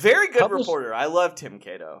writer. Very good reporter. I love Tim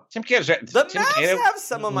Cato. Tim Cato's right. The Mavs have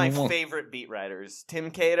some of my favorite beat writers. Tim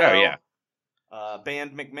Cato. Oh, yeah.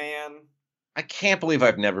 Band McMahon. I can't believe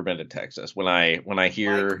I've never been to Texas. When I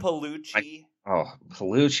hear Mike Palucci.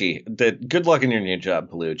 Palucci. Good luck in your new job,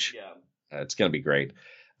 Palucci. Yeah. It's going to be great.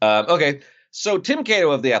 Okay. So Tim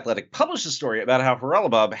Cato of The Athletic published a story about how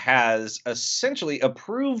Haralabos has essentially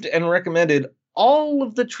approved and recommended all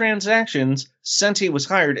of the transactions since he was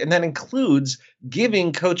hired, and that includes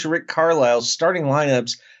giving Coach Rick Carlisle starting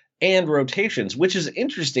lineups and rotations, which is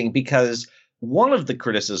interesting because one of the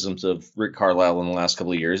criticisms of Rick Carlisle in the last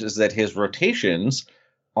couple of years is that his rotations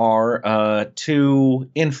are too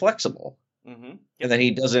inflexible, and that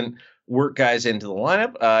he doesn't work guys into the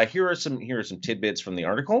lineup. Here are some tidbits from the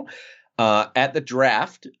article. At the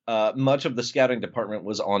draft, much of the scouting department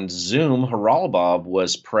was on Zoom. Haralabos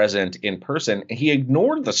was present in person. He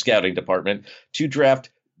ignored the scouting department to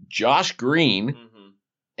draft Josh Green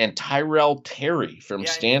and Tyrell Terry from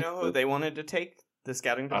Stanford. You know who they wanted to take? The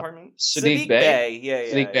scouting department? Sadiq Bey.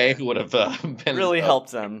 Sadiq Bey, who would have been really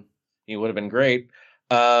helped them. He would have been great.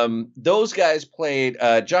 Those guys played,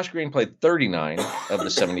 Josh Green played 39 of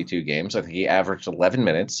the 72 games. I think he averaged 11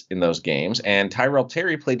 minutes in those games. And Tyrell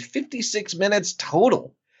Terry played 56 minutes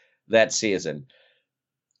total that season.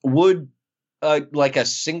 Would like a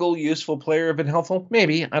single useful player have been helpful?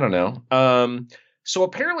 Maybe. I don't know. So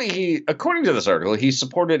apparently according to this article, he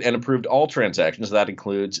supported and approved all transactions. That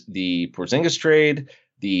includes the Porzingis trade,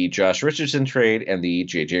 the Josh Richardson trade, and the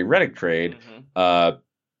JJ Redick trade.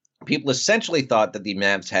 People essentially thought that the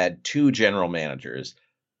Mavs had two general managers,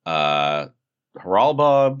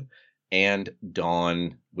 Haralabos and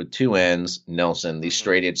Don, with two N's, Nelson, the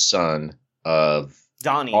straight-edge son of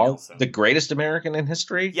Donnie Nelson, the greatest American in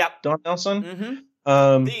history. Yep, Don Nelson,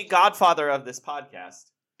 the godfather of this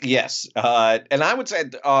podcast. Yes, and I would say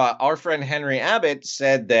our friend Henry Abbott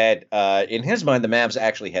said that in his mind, the Mavs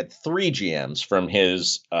actually had three GMs from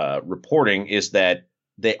his reporting, is that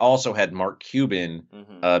they also had Mark Cuban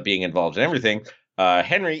being involved in everything.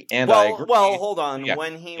 Henry and I agree. Well, hold on. Yeah.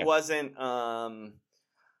 When he wasn't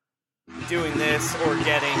doing this or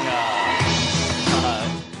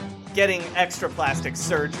getting extra plastic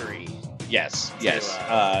surgery. Yes.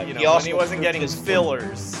 When he wasn't getting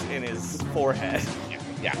fillers in his forehead.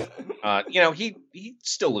 Yeah. He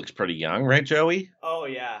still looks pretty young, right, Joey? Oh,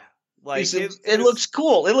 yeah. Like it looks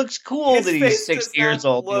cool. It looks cool that he's 6 years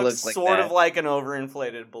old. He looks like sort of like an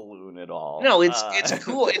overinflated balloon at all. No, it's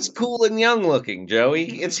cool. It's cool and young looking, Joey.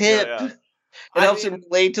 It's hip. Yeah. It helps him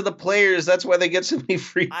relate to the players. That's why they get so many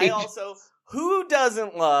free agents. Who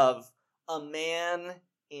doesn't love a man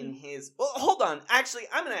in his... Well, hold on. Actually,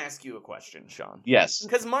 I'm going to ask you a question, Sean. Yes.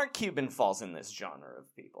 Because Mark Cuban falls in this genre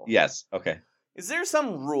of people. Yes. Okay. Is there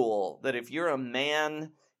some rule that if you're a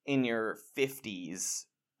man in your 50s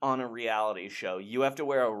on a reality show, you have to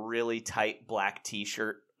wear a really tight black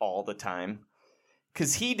t-shirt all the time?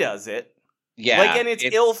 Because he does it. Yeah. And it's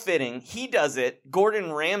ill-fitting. He does it.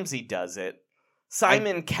 Gordon Ramsay does it.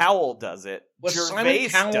 Simon Cowell does it. Gervais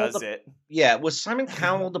does it. Yeah, was Simon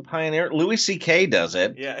Cowell the pioneer? Louis C.K. does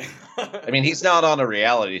it. Yeah. I mean, he's not on a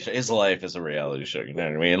reality show. His life is a reality show. You know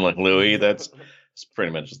what I mean? Like Louis, that's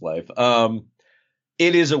pretty much his life.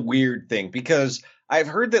 It is a weird thing because I've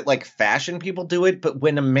heard that like fashion people do it, but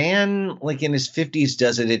when a man like in his 50s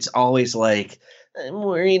does it, it's always like, I'm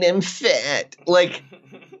worried I'm fat. Like,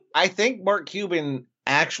 I think Mark Cuban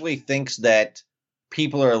actually thinks that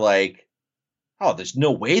people are like, oh, there's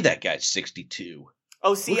no way that guy's 62.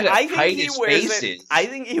 Oh, see, I think he wears it. I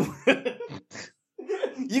think he.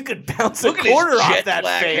 You could bounce a quarter off that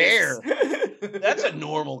black face. Hair. That's a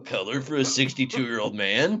normal color for a 62-year-old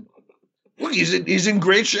man. Look, he's in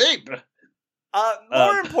great shape.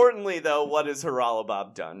 More importantly, though, what has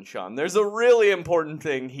Haralabos done, Sean? There's a really important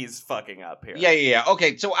thing he's fucking up here. Yeah.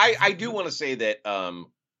 Okay, so I do want to say that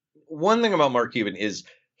one thing about Mark Cuban is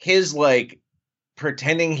his like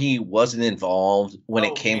pretending he wasn't involved when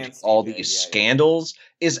it came to all these scandals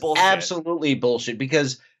is bullshit. Absolutely bullshit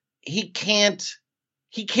because he can't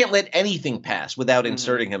let anything pass without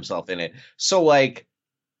inserting himself in it. So like,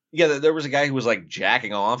 yeah, there was a guy who was like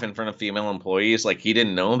jacking off in front of female employees. Like he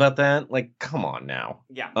didn't know about that. Like, come on now.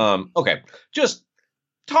 Yeah. Okay. Just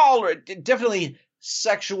tolerant. Definitely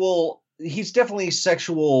sexual. He's definitely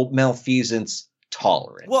sexual malfeasance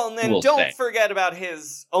tolerant. Well, and then don't forget about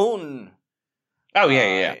his own. Oh,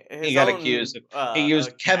 yeah. He got accused. He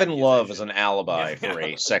used Kevin Love as an alibi for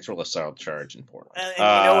a sexual assault charge in Portland. And you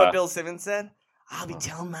know what Bill Simmons said? I'll be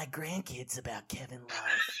telling my grandkids about Kevin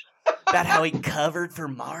Love. About how he covered for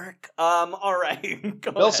Mark. All right.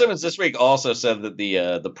 Bill Simmons this week also said that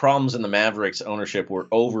the problems in the Mavericks ownership were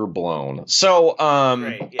overblown. So,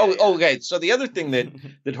 okay. So the other thing that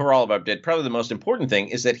Haralabos did, probably the most important thing,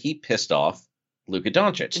 is that he pissed off Luka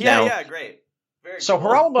Doncic. Yeah, great. So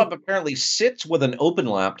Haralabob apparently sits with an open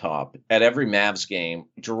laptop at every Mavs game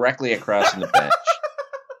directly across from the bench.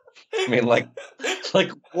 I mean, like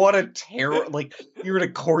what a terror! Like you're in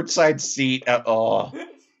a courtside seat.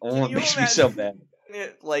 It makes me so bad.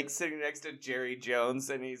 Like sitting next to Jerry Jones,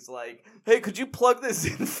 and he's like, "Hey, could you plug this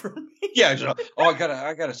in for me?" Yeah. I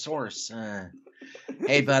got a source.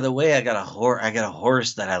 Hey, by the way, I got a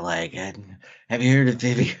horse that I like. Have you heard of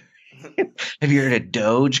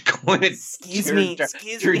Doge? Excuse me.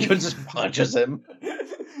 Jerry Jones just punches him.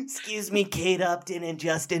 Excuse me, Kate Upton and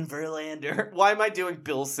Justin Verlander. Why am I doing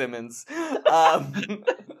Bill Simmons? Hey,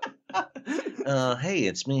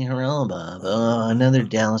 it's me, Haralabob. Another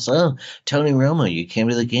Dallas. Oh, Tony Romo, you came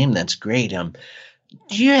to the game. That's great. Do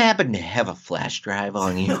you happen to have a flash drive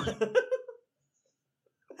on you?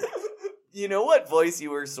 You know what voice you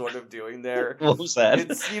were sort of doing there? What was that?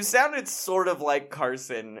 You sounded sort of like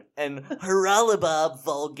Carson, and Haralabob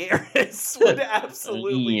Vulgaris would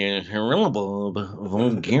absolutely... Yeah, Haralabob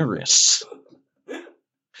Vulgaris.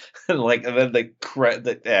 And then the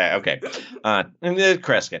okay. And the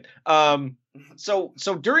Kreskin. So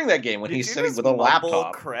during that game when he's sitting with a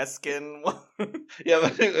laptop, Kreskin. Yeah,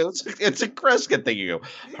 it's a Kreskin thing. You go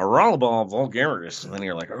Haralabob Vulgaris, and then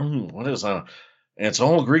you're like, what is It's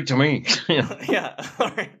all Greek to me. Yeah.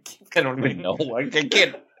 All right. I don't even know. I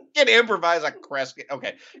can't improvise a Kreskin.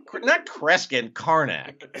 Okay, not Kreskin.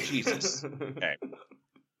 Karnak. Jesus. Okay.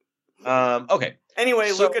 Okay. Anyway,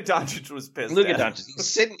 so, Luka Doncic was pissed. Luka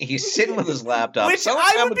Doncic, he's sitting with his laptop. Which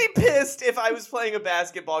I would be pissed if I was playing a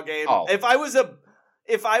basketball game. Oh. If I was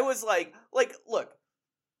like, look,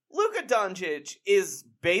 Luka Doncic is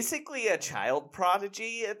basically a child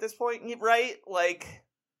prodigy at this point, right? Like,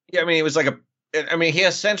 yeah, I mean, he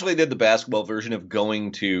essentially did the basketball version of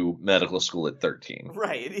going to medical school at 13.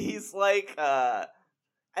 Right. He's like, and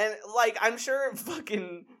like, I'm sure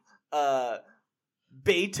fucking,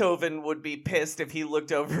 Beethoven would be pissed if he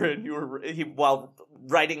looked over and while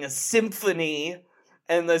writing a symphony,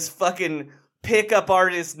 and this fucking pickup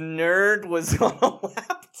artist nerd was on a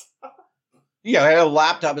laptop. Yeah, a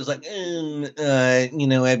laptop is like,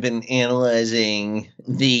 I've been analyzing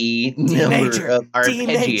the number of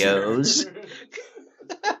arpeggios.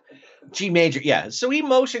 G major, yeah. So he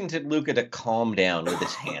motioned to Luka to calm down with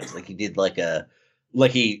his hands, like he did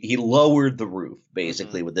he lowered the roof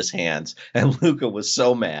basically with his hands, and Luka was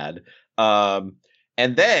so mad. And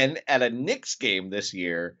then at a Knicks game this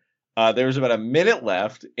year, there was about a minute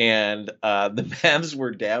left, and the Mavs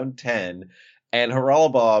were down 10, and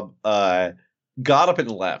Haralabob got up and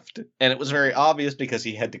left, and it was very obvious because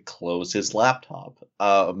he had to close his laptop,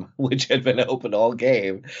 which had been open all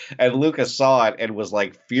game, and Luka saw it and was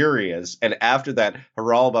like furious. And after that,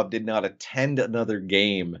 Haralabob did not attend another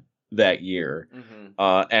game that year.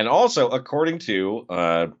 And also, according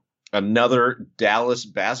to another Dallas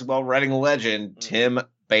basketball writing legend, Tim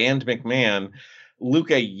Band McMahon,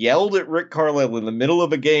 Luka yelled at Rick Carlisle in the middle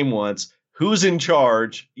of a game once, "Who's in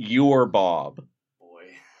charge? You or Bob?" Boy.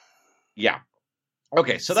 Yeah.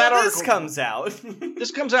 Okay, so this comes out.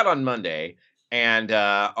 This comes out on Monday, and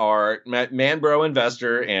our Manbro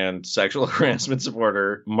investor and sexual harassment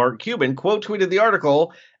supporter Mark Cuban quote tweeted the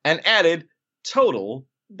article and added, "Total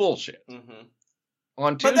bullshit."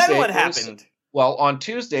 On Tuesday, but then what happened? Well, on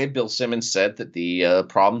Tuesday, Bill Simmons said that the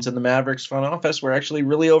problems in the Mavericks front office were actually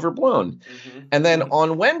really overblown. And then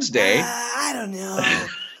on Wednesday... I don't know.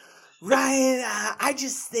 Ryan, I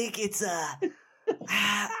just think it's...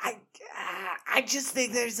 I just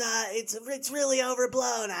think it's really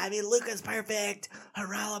overblown. I mean, Luka's perfect.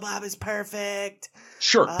 Haralabob is perfect.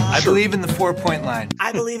 Sure. I believe in the 4-point line.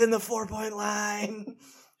 I believe in the 4-point line.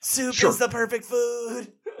 Soup is the perfect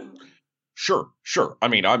food. Sure. I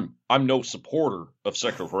mean, I'm no supporter of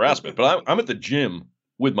sexual harassment, but I'm at the gym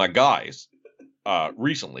with my guys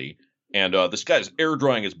recently, and this guy's air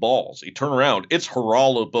drying his balls. He turned around, it's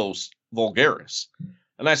Haralabob Vulgaris,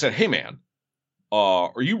 and I said, "Hey man,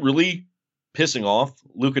 are you really pissing off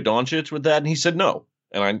Luka Doncic with that?" And he said, "No,"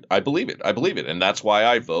 and I believe it. And that's why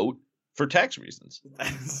I vote for tax reasons.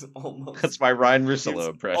 That's my Ryan Russillo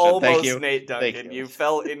impression. Almost Thank you, Nate Duncan. Thank you. You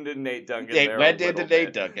fell into Nate Duncan. They went into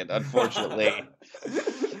Nate Duncan, unfortunately.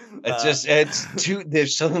 It's too.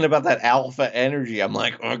 There's something about that alpha energy. I'm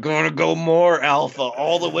like, I'm gonna go more alpha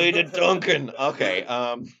all the way to Duncan. Okay.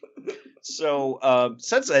 So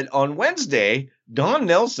since then, on Wednesday, Don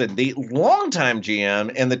Nelson, the longtime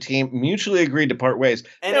GM, and the team mutually agreed to part ways.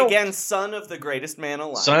 And again, son of the greatest man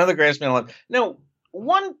alive. Now,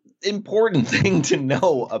 one important thing to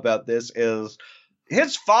know about this is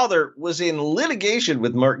his father was in litigation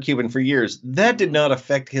with Mark Cuban for years. That did not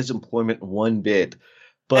affect his employment one bit.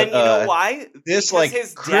 But and you know why? Because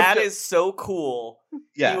his dad is so cool.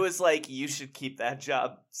 Yeah. He was like, you should keep that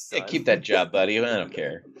job, son. Yeah, keep that job, buddy. I don't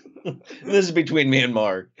care. This is between me and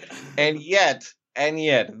Mark. And yet,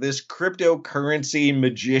 this cryptocurrency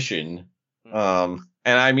magician, and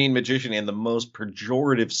I mean magician in the most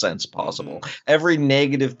pejorative sense possible. Mm-hmm. Every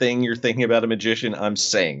negative thing you're thinking about a magician, I'm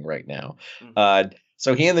saying right now. Mm-hmm.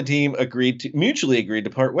 So he and the team mutually agreed to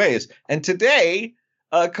part ways. And today,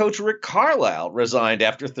 Coach Rick Carlisle resigned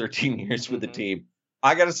after 13 years with the team.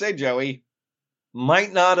 I got to say, Joey,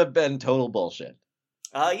 might not have been total bullshit.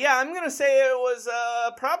 Yeah, I'm going to say it was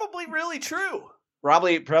probably really true.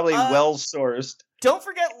 Probably well sourced. Don't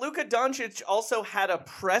forget, Luka Doncic also had a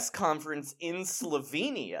press conference in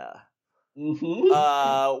Slovenia,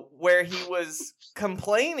 where he was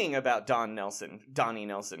complaining about Donnie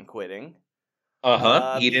Nelson quitting.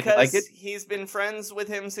 He didn't like it. He's been friends with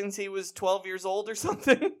him since he was 12 years old or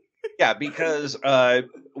something. Yeah, because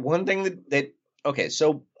one thing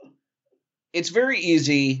so it's very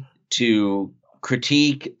easy to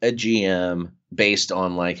critique a GM based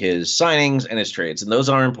on like his signings and his trades, and those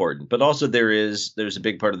are important. But also there's a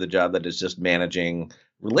big part of the job that is just managing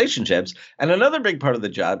relationships, and another big part of the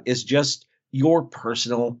job is just your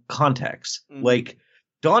personal context. Mm-hmm. Like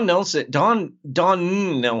Don Nelson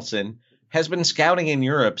has been scouting in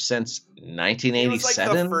Europe since 1987. He was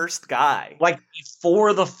like the first guy. Like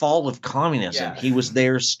before the fall of communism, he was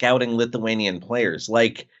there scouting Lithuanian players.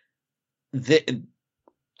 Like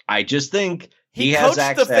I just think he has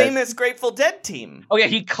access. The famous Grateful Dead team. Oh yeah,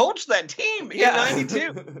 he coached that team in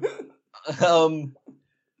 '92.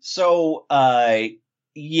 So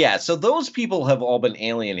those people have all been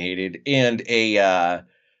alienated, and a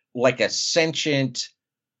sentient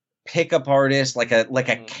pickup artist, like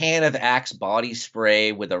a can of Axe body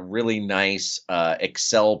spray with a really nice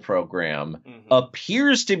Excel program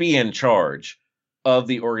appears to be in charge of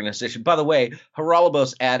the organization. By the way,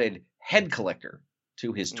 Haralabos added head collector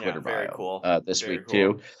to his Twitter bio this week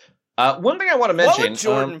too. One thing I want to mention. What would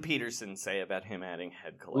Jordan Peterson say about him adding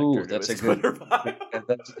head collector to his Twitter bio?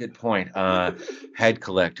 That's a good point. Head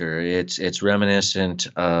collector. It's reminiscent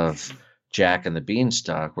of Jack and the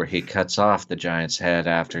Beanstalk, where he cuts off the giant's head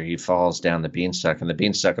after he falls down the beanstalk. And the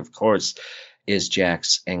beanstalk, of course, is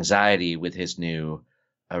Jack's anxiety with his new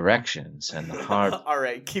erections and the heart. All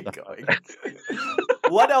right, keep going.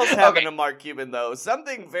 What else happened to Mark Cuban, though?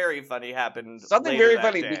 Something very funny happened. Something very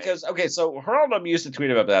funny because, so Haraldo used to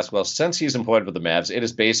tweet about basketball. Since he's employed with the Mavs, it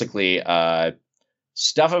is basically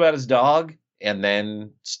stuff about his dog and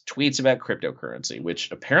then tweets about cryptocurrency, which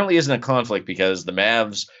apparently isn't a conflict because the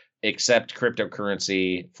Mavs accept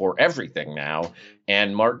cryptocurrency for everything now.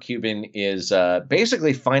 And Mark Cuban is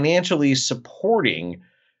basically financially supporting.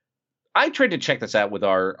 I tried to check this out with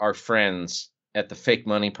our friends at the Fake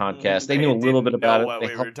Money podcast. They knew a little bit about it. What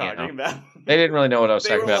we were talking about. They didn't really know what I was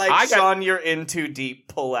talking about. Like, Sean, you're in too deep.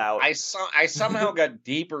 Pull out. I somehow got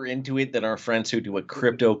deeper into it than our friends who do a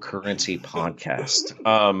cryptocurrency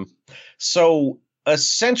podcast. So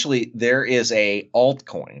essentially, there is a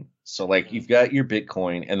altcoin. So like you've got your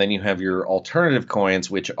Bitcoin, and then you have your alternative coins,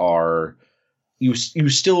 which are you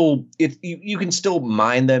can still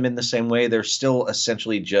mine them in the same way. They're still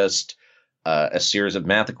essentially just a series of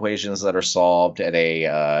math equations that are solved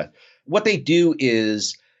at what they do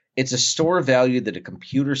is it's a store of value that a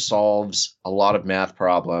computer solves a lot of math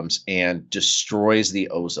problems and destroys the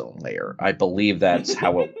ozone layer. I believe that's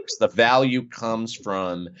how it works. The value comes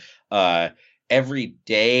from every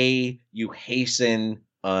day you hasten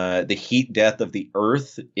the heat death of the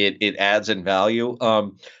earth, it adds in value.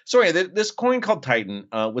 So anyway, this coin called Titan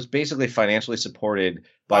was basically financially supported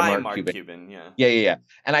by Mark Cuban. Yeah.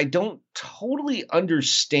 And I don't totally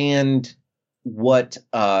understand what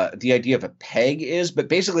the idea of a peg is, but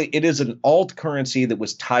basically it is an alt currency that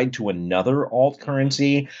was tied to another alt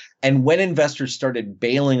currency. And when investors started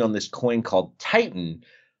bailing on this coin called Titan,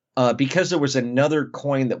 because there was another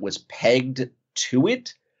coin that was pegged to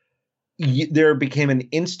it, there became an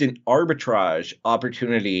instant arbitrage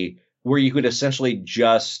opportunity where you could essentially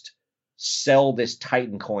just sell this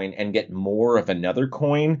Titan coin and get more of another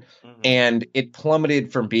coin. Mm-hmm. And it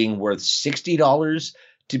plummeted from being worth $60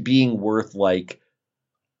 to being worth like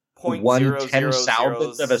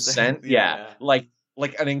 1/10,000th of a cent. Yeah. Like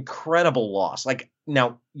an incredible loss. Like,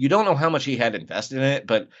 now you don't know how much he had invested in it,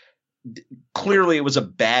 but clearly it was a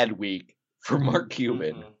bad week for Mark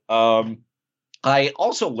Cuban. Mm-hmm. I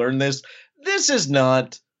also learned this. This is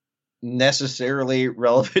not necessarily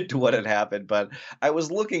relevant to what had happened, but I was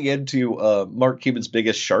looking into Mark Cuban's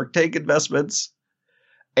biggest Shark Tank investments,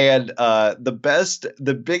 and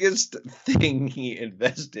the biggest thing he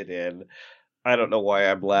invested in I don't know why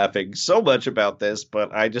I'm laughing so much about this,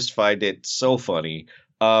 but I just find it so funny.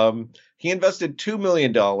 He invested $2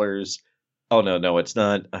 million. Oh, no, it's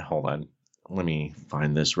not. Hold on. Let me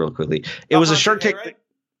find this real quickly. It was a Shark Tank.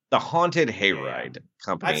 The Haunted Hayride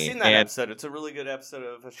company. I've seen that episode. It's a really good episode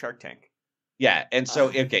of Shark Tank. Yeah, and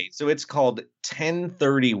so so it's called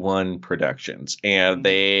 1031 Productions, and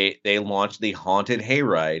they launched the Haunted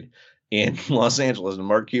Hayride in Los Angeles, and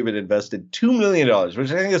Mark Cuban invested $2 million,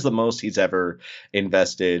 which I think is the most he's ever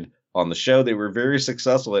invested on the show. They were very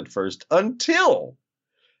successful at first until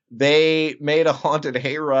they made a haunted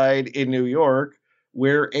hayride in New York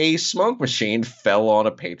where a smoke machine fell on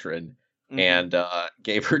a patron and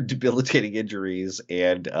gave her debilitating injuries,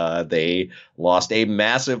 and they lost a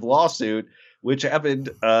massive lawsuit, which happened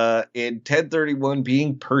in 1031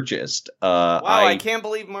 being purchased. Wow, I can't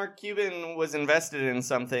believe Mark Cuban was invested in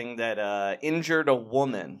something that injured a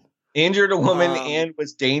woman. And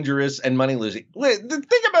was dangerous and money losing. The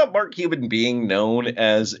thing about Mark Cuban being known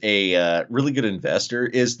as a really good investor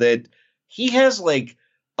is that he has like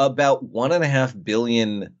about $1.5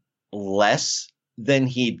 billion less than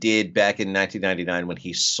he did back in 1999 when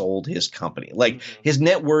he sold his company. Like his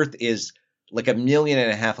net worth is like $1.5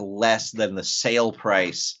 million less than the sale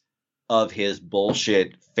price of his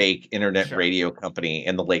bullshit fake internet radio company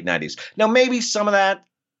in the late 90s. Now, maybe some of that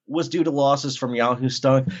was due to losses from Yahoo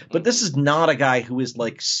stock, but this is not a guy who is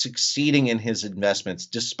like succeeding in his investments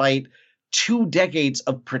despite 2 decades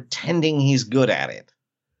of pretending he's good at it.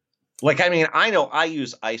 Like, I mean, I know I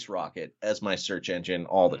use Ice Rocket as my search engine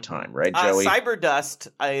all the time, right, Joey? Cyberdust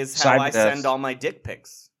is how I send all my dick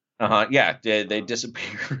pics. Yeah, they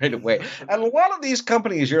disappear right away. And a lot of these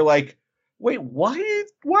companies, you're like, wait, why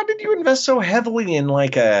did you invest so heavily in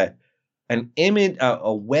like a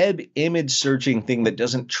web image searching thing that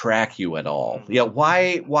doesn't track you at all? Yeah,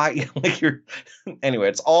 why like anyway,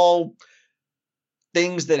 it's all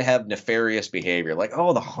things that have nefarious behavior, like,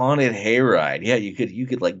 oh, the haunted hayride. Yeah, you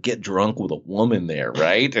could like get drunk with a woman there,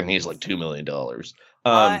 right? And he's like $2 million.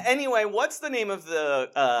 Anyway, what's the name of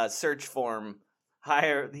the search firm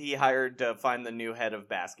he hired to find the new head of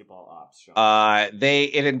basketball ops, Sean?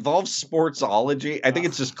 It involves Sportsology. I think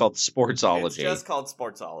it's just called Sportsology. It's just called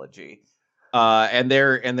Sportsology. And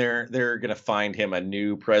they're gonna find him a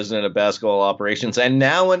new president of basketball operations and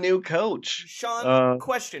now a new coach. Sean,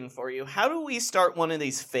 question for you: how do we start one of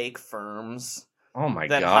these fake firms? Oh my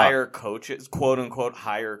god! That hire coaches, quote unquote,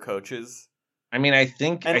 hire coaches. I mean, I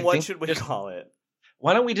think. What should we call it?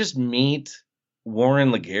 Why don't we just meet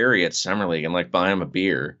Warren Legary at Summer League and like buy him a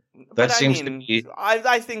beer? That seems to be.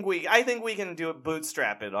 I think we can do it,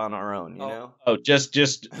 bootstrap it on our own. You know. Oh,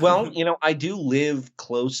 just well, I do live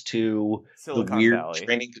close to Silicon the weird Valley.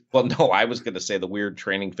 training. Well, no, I was going to say the weird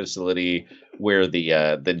training facility where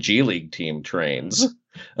the G League team trains.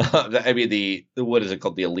 I mean what is it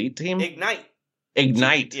called? The elite team?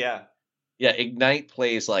 Ignite. Yeah, Ignite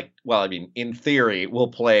plays like. Well, I mean, in theory, we'll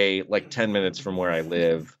play like 10 minutes from where I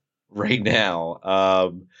live right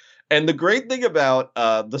now. And the great thing about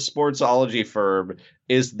the Sportsology firm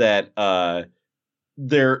is that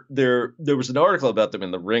there was an article about them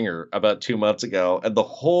in The Ringer about 2 months ago, and the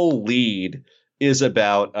whole lead is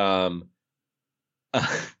about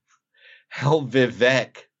how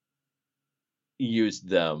Vivek used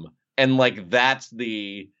them, and like that's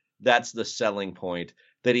the selling point,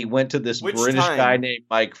 that he went to this British guy named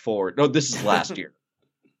Mike Ford. No, this is last year.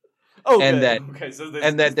 Oh, and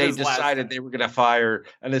that they decided they were going to fire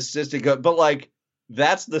an assistant coach. But like,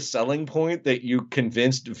 that's the selling point, that you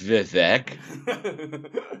convinced Vivek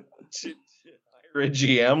to hire a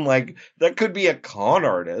GM. Like, that could be a con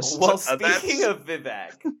artist. Well, speaking of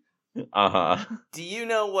Vivek, do you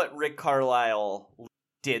know what Rick Carlisle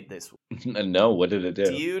did this week? No, what did it do?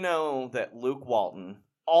 Do you know that Luke Walton,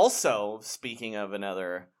 also speaking of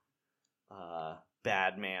another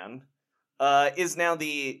bad man, is now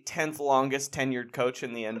the 10th longest tenured coach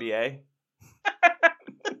in the NBA?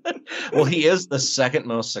 Well, he is the second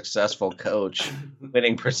most successful coach,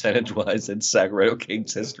 winning percentage-wise, in Sacramento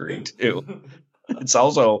Kings history, too. It's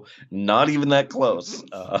also not even that close.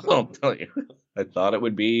 I'll tell you. I thought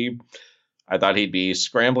he'd be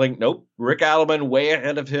scrambling. Nope. Rick Alleman way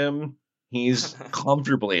ahead of him. He's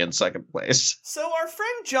comfortably in second place. So our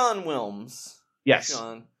friend John Wilms, yes,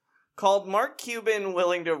 Sean, called Mark Cuban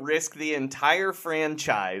willing to risk the entire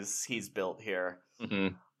franchise he's built here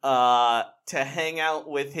to hang out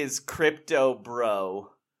with his crypto bro.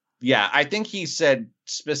 Yeah, I think he said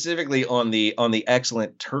specifically on the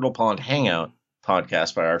excellent Turtle Pond Hangout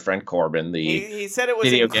podcast by our friend Corbin. He said it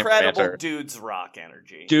was incredible dudes rock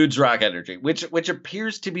energy. Dudes rock energy, which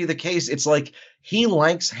appears to be the case. It's like he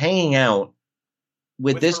likes hanging out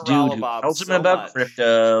with this dude who tells him about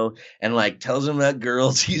crypto and like tells him about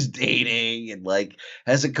girls he's dating and like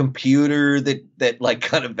has a computer that like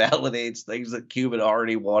kind of validates things that Cuban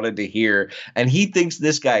already wanted to hear. And he thinks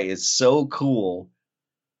this guy is so cool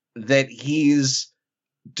that he's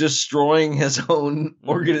destroying his own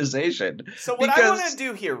organization. So what I want to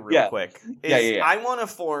do here real quick is I want to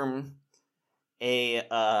form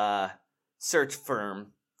a search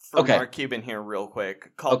firm for Mark Cuban here real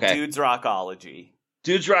quick called Dudes Rockology.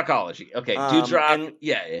 Dudes Rockology. Okay, Dudes Rock.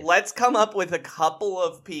 Let's come up with a couple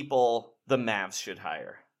of people the Mavs should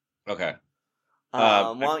hire. Okay.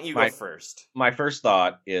 Why don't you go first? My first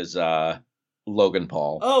thought is Logan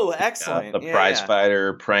Paul. Oh, excellent. The prize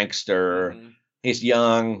fighter, prankster. Mm-hmm. He's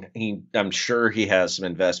young. I'm sure he has some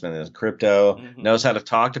investment in crypto, knows how to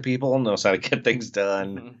talk to people, knows how to get things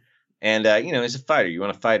done. And, he's a fighter. You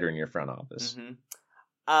want a fighter in your front office.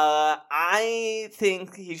 I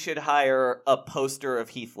think he should hire a poster of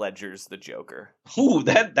Heath Ledger's The Joker. Ooh,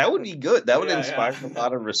 that would be good. That would inspire a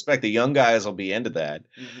lot of respect. The young guys will be into that.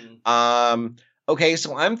 Okay,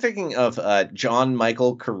 so I'm thinking of John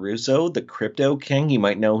Michael Caruso, the crypto king. You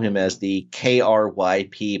might know him as the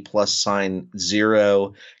KRYP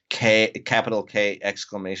 +0 capital K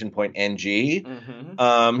 !NG.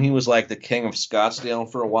 He was like the king of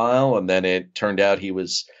Scottsdale for a while, and then it turned out he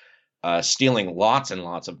was stealing lots and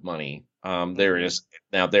lots of money. There's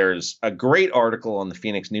a great article on the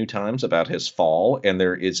Phoenix New Times about his fall, and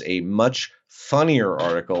there is a much funnier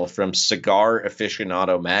article from Cigar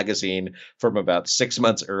Aficionado magazine from about 6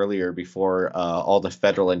 months earlier before all the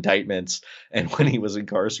federal indictments, and when he was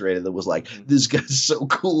incarcerated, that was like, this guy's so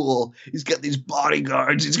cool. He's got these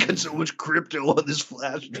bodyguards. He's got so much crypto on this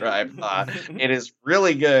flash drive. It is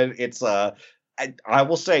really good. It's I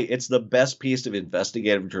will say it's the best piece of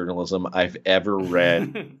investigative journalism I've ever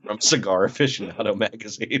read from Cigar Aficionado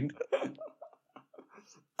magazine.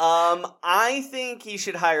 I think he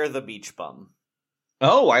should hire the Beach Bum.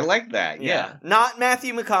 Oh, I like that. Yeah. Not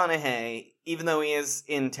Matthew McConaughey, even though he is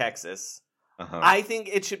in Texas. I think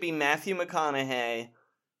it should be Matthew McConaughey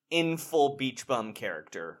in full Beach Bum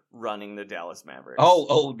character running the Dallas Mavericks.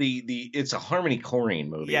 Oh, it's a Harmony Korine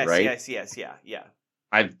movie, right? Yes, yeah.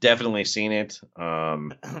 I've definitely seen it.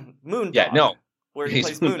 Moondog. Yeah, no. Where he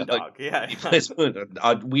plays Moondog. Yeah. He plays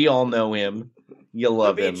Moondog. We all know him. You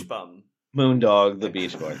love him. The Beach Bum. Moondog, the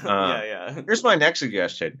Beach Boy. Yeah. Here's my next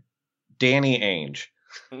suggestion. Danny Ainge.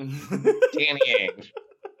 Danny Ainge.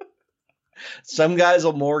 Some guys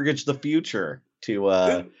will mortgage the future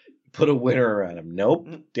to put a winner around him. Nope.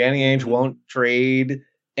 Danny Ainge won't trade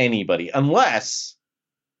anybody unless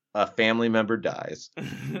a family member dies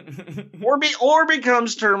or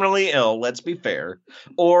becomes terminally ill. Let's be fair.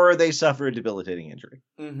 Or they suffer a debilitating injury.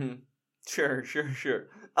 Sure.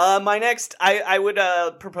 My next, I would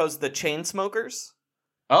propose the Chainsmokers.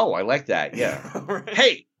 Oh, I like that. Yeah. Right.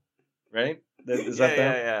 Hey, right? Is that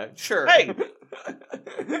them? Yeah. Sure. Hey.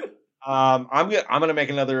 I'm gonna make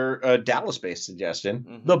another Dallas-based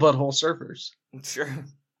suggestion. The Butthole Surfers. Sure.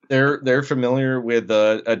 They're familiar with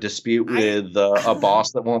a dispute with a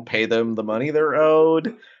boss that won't pay them the money they're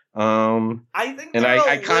owed. I think they're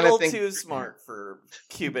a little too smart for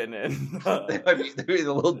Cuban, and they're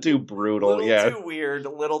a little too brutal. A little too weird, a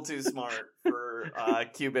little too smart for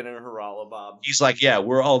Cuban and Haralabob. He's like, yeah,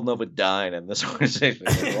 we're all in love with dying in this organization.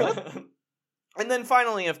 What? And then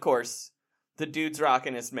finally, of course, the dude's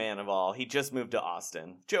rockinest man of all. He just moved to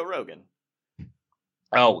Austin. Joe Rogan.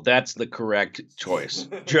 Oh, that's the correct choice.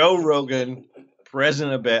 Joe Rogan,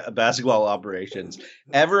 president of basketball operations.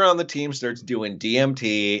 Ever on the team starts doing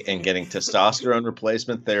DMT and getting testosterone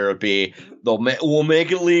replacement therapy, we'll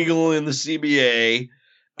make it legal in the CBA.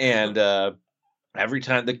 And every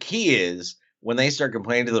time, the key is when they start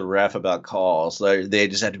complaining to the ref about calls, they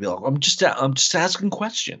just have to be like, I'm just asking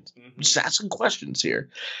questions. I'm just asking questions here.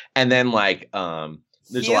 And then there's a lot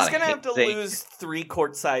He's going to have to lose 3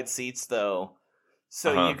 courtside seats though.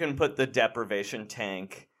 So you can put the deprivation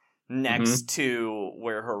tank next to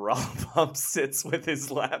where Haralabob sits with his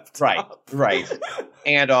laptop. Right.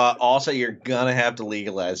 And also, you're going to have to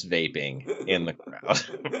legalize vaping in the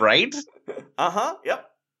crowd, right? Yep.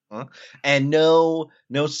 And no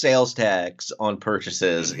sales tax on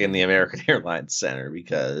purchases in the American Airlines Center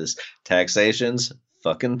because taxation's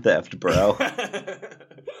fucking theft, bro.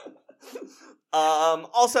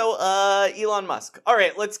 Also, Elon Musk. All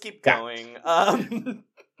right, let's keep going.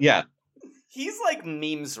 Yeah. He's like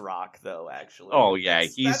memes rock, though, actually. Oh, yeah.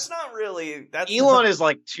 That's not really... Elon is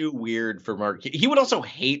like too weird for Mark. He would also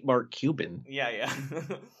hate Mark Cuban. Yeah.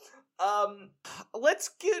 Let's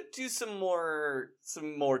do some more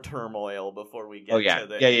turmoil before we get to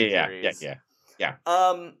the injuries. Yeah.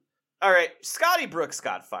 All right, Scotty Brooks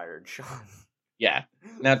got fired, Sean. Yeah.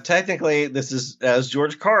 Now, technically, this is, as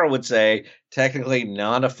George Karl would say, technically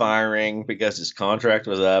not a firing because his contract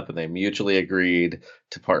was up and they mutually agreed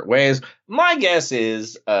to part ways. My guess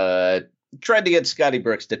is tried to get Scotty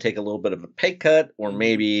Brooks to take a little bit of a pay cut or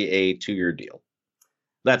maybe a 2-year deal.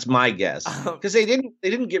 That's my guess. Because they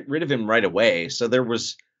didn't get rid of him right away, so there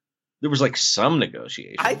was like some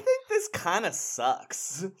negotiation. I think this kind of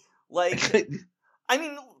sucks. Like, I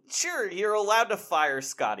mean, sure, you're allowed to fire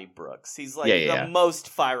Scotty Brooks. He's like the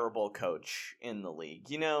most fireable coach in the league.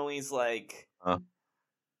 You know, he's like,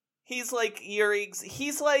 he's like,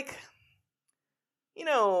 you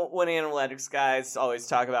know, when analytics guys always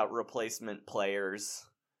talk about replacement players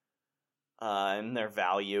and their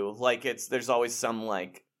value, like there's always some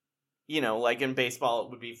like, you know, like in baseball, it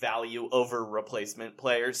would be value over replacement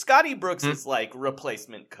players. Scotty Brooks is like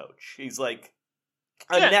replacement coach. He's like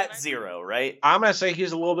a net zero, right? I'm going to say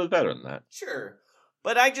he's a little bit better than that. Sure.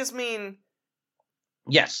 But I just mean...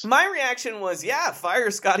 Yes. My reaction was, fire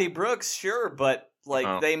Scotty Brooks, sure, but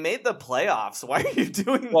like they made the playoffs. Why are you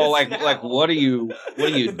doing this like now? what are you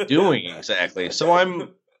doing exactly? So I'm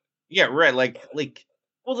right, like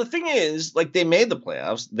well, the thing is, like, they made the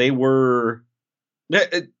playoffs. They were,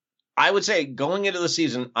 I would say, going into the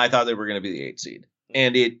season, I thought they were going to be the 8th seed.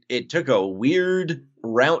 And it took a weird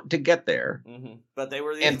route to get there. Mm-hmm. But they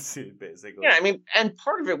were the 8th seed, basically. Yeah, I mean, and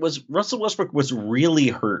part of it was Russell Westbrook was really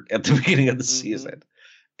hurt at the beginning of the season.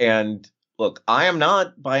 And look, I am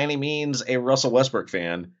not by any means a Russell Westbrook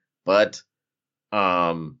fan, but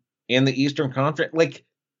in the Eastern Conference, like,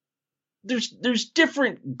 there's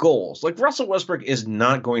different goals. Like, Russell Westbrook is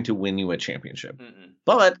not going to win you a championship.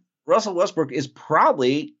 But Russell Westbrook is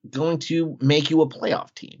probably going to make you a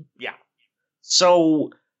playoff team. Yeah.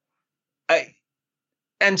 So,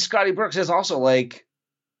 and Scotty Brooks is also like,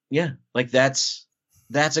 like that's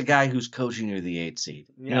a guy who's coaching you the 8th seed.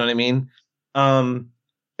 You know what I mean? And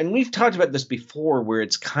we've talked about this before, where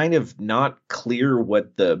it's kind of not clear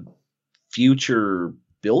what the future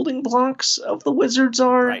building blocks of the Wizards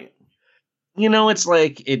are. Right. You know, it's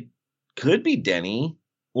like it could be Denny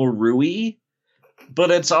or Rui.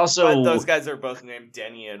 But it's also... But those guys are both named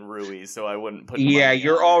Denny and Rui, so I wouldn't put... Yeah,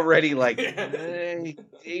 you're already like...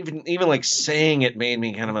 even like saying it made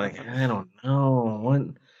me kind of like, I don't know. What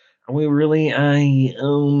are we really...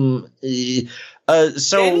 So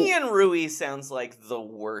Denny and Rui sounds like the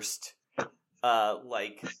worst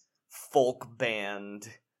like folk band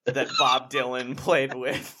that Bob Dylan played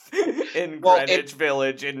with in Greenwich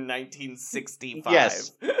Village in 1965.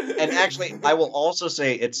 Yes. And actually, I will also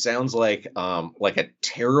say it sounds like a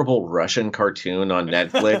terrible Russian cartoon on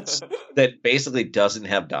Netflix that basically doesn't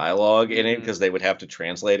have dialogue in it because they would have to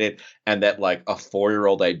translate it, and that like a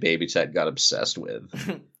 4-year-old I babysat got obsessed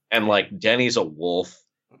with. And like Denny's a wolf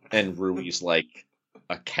and Rui's like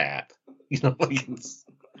a cat. You know, like it's...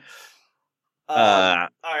 all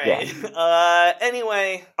right. Yeah.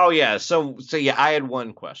 Anyway. Oh yeah. So yeah, I had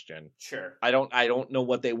one question. Sure. I don't know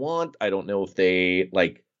what they want. I don't know if they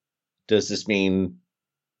like. Does this mean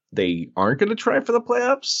they aren't going to try for the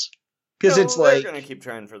playoffs? Because it's like they're going to keep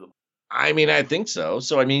trying for the. I mean, I think so.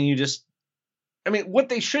 So I mean, what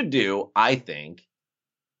they should do, I think,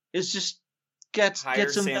 is just get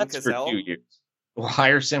some vets for 2 years. Well,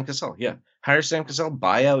 hire Sam Cassell. Yeah, hire Sam Cassell.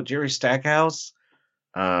 Buy out Jerry Stackhouse.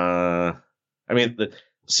 I mean,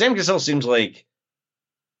 Sam Cassell seems like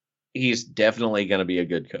he's definitely going to be a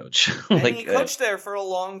good coach. Like, and he coached there for a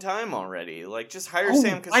long time already. Like, just hire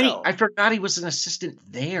Sam Cassell. I forgot he was an assistant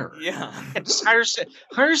there. Yeah. Just hire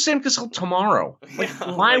Sam Cassell tomorrow. Like,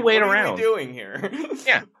 wait around. What are we doing here?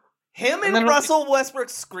 Yeah. Him and Russell Westbrook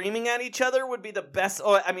screaming at each other would be the best.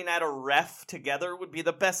 Oh, I mean, at a ref together would be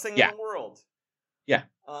the best thing in the world. Yeah.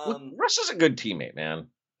 Look, Russ is a good teammate, man.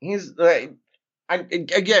 He's...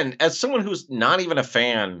 again, as someone who's not even a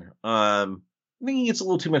fan, I think he gets a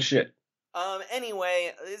little too much shit.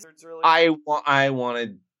 Anyway, I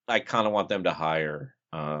kind of want them to hire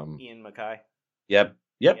Ian MacKay. Yep.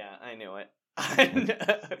 Yeah, I knew it.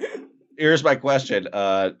 Here's my question: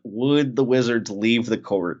 would the Wizards leave the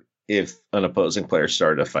court if an opposing player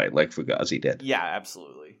started a fight like Fugazi did? Yeah,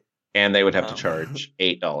 absolutely. And they would have to charge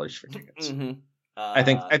 $8 for tickets. Mm-hmm. I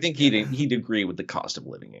think he'd agree with the cost of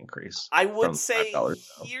living increase. I would say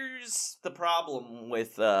here's the problem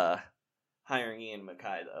with hiring Ian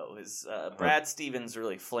MacKay, though, is Brad Stevens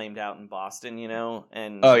really flamed out in Boston, you know,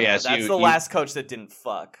 and that's the last coach that didn't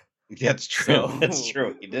fuck. That's true. So... That's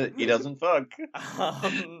true. He doesn't fuck.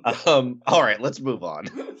 All right, let's move on.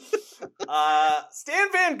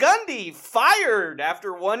 Stan Van Gundy fired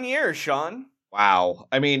after 1 year. Sean. Wow.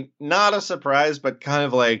 I mean, not a surprise, but kind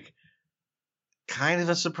of kind of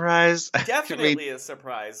a surprise. Definitely a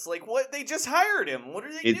surprise. Like, what? They just hired him. What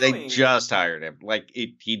are they doing? They just hired him. Like,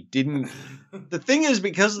 he didn't. The thing is,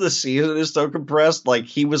 because the season is so compressed, like,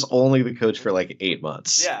 he was only the coach for like 8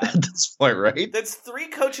 months. Yeah. At this point, right? That's 3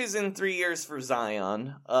 coaches in 3 years for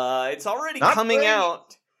Zion. It's already coming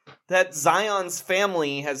out that Zion's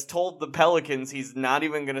family has told the Pelicans he's not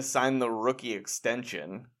even going to sign the rookie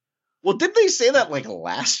extension. Well, didn't they say that like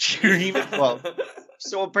last year even? Well,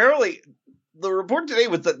 so apparently the report today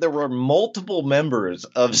was that there were multiple members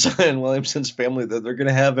of Zion Williamson's family that they're going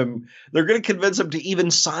to have him. They're going to convince him to even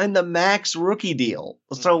sign the max rookie deal.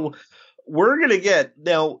 So we're going to get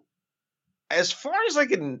now, as far as I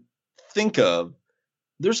can think of,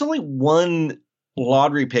 there's only one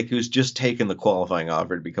lottery pick who's just taken the qualifying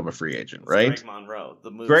offer to become a free agent, right? Greg Monroe,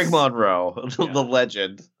 the Moose. Greg Monroe, the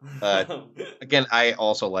legend. Again, I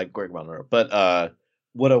also like Greg Monroe, but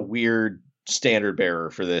what a weird standard bearer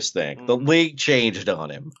for this thing. The league changed on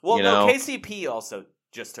him. Well, KCP also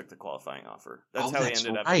just took the qualifying offer. That's how he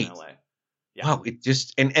ended up in LA. Yeah. Wow, it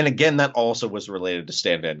just and again that also was related to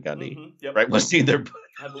Stan Van Gundy, right? Was he there?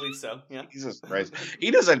 I believe so. Yeah. Jesus Christ,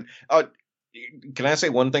 he doesn't. Can I say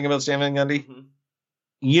one thing about Stan Van Gundy? Mm-hmm.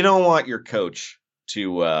 You don't want your coach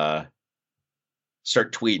to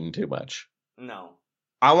start tweeting too much. No.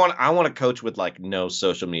 I want a coach with like no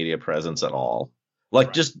social media presence at all.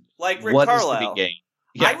 Like just like Rick Carlisle.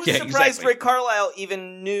 Yeah, I was surprised exactly. Rick Carlisle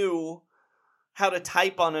even knew how to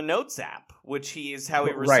type on a notes app, which is how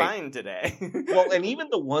he resigned today. Well, and even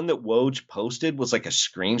the one that Woj posted was like a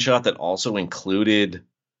screenshot that also included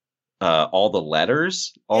all the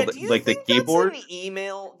letters, the keyboard. That's an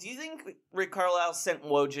email? Do you think Rick Carlisle sent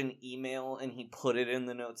Woj an email and he put it in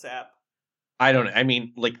the notes app? I don't know. I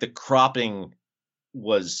mean, like the cropping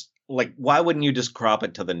was like, why wouldn't you just crop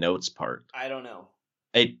it to the notes part? I don't know.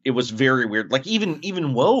 It was very weird. Like even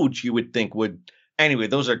Woj, you would think would. Anyway,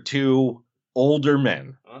 those are 2 older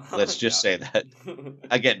men. Let's just say that.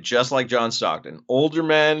 Again, just like John Stockton, older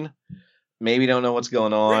men maybe don't know what's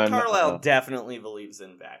going on. Rick Carlisle definitely believes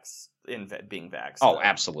in being vaxxed. Oh,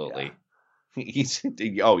 absolutely.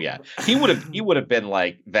 Yeah. He would have been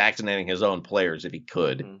like vaccinating his own players if he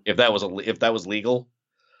could, if that was legal.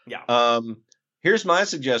 Yeah. Here's my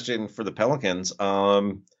suggestion for the Pelicans.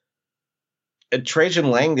 Trajan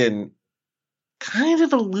Langdon, kind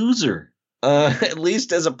of a loser, at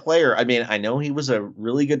least as a player. I mean, I know he was a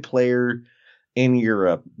really good player in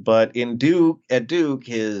Europe, but at Duke,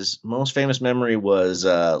 his most famous memory was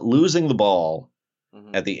losing the ball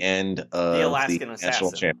at the end of the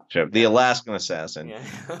national championship, the Alaskan Assassin.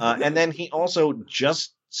 Yeah. And then he also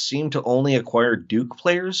just seemed to only acquire Duke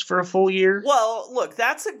players for a full year. Well, look,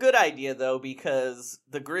 that's a good idea though, because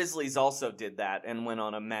the Grizzlies also did that and went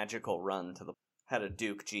on a magical run had a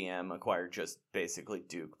Duke GM acquire just basically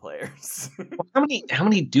Duke players. Well, how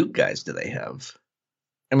many Duke guys do they have?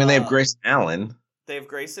 I mean, they have Grayson Allen. They have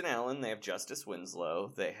Grayson Allen. They have Justice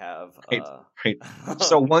Winslow. They have right.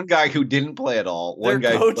 So one guy who didn't play at all. One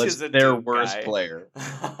guy who was their worst player.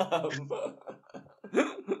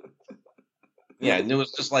 Yeah, and it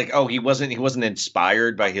was just like, he wasn't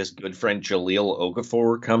inspired by his good friend Jahlil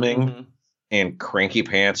Okafor coming and cranky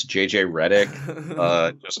pants JJ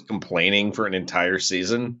Redick just complaining for an entire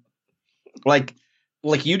season. Like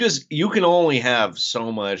you can only have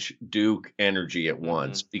so much Duke energy at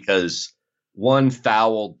once because one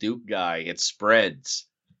foul Duke guy, it spreads,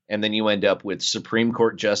 and then you end up with Supreme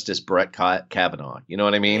Court Justice Brett Kavanaugh. You know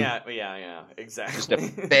what I mean? Yeah, exactly. Just a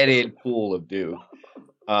fetid pool of Duke.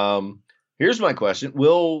 Here's my question: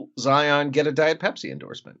 will Zion get a Diet Pepsi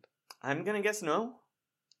endorsement? I'm gonna guess no.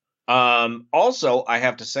 Also, I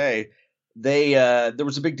have to say, there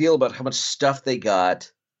was a big deal about how much stuff they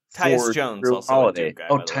got. Tyus Jones also Holiday. A Duke guy,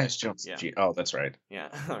 Tyus Jones. Yeah. Oh, that's right. Yeah.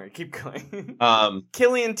 All right, keep going.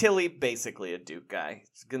 Killian Tilly, basically a Duke guy.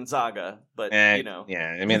 It's Gonzaga, but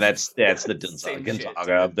Yeah, I mean that's the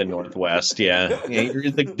Gonzaga of the Northwest. Yeah,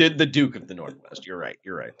 you're the Duke of the Northwest. You're right.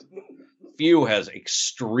 Few has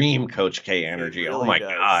extreme Coach K energy. Really my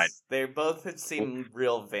God, they both seem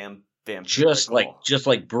real vampirical. Just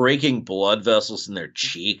like breaking blood vessels in their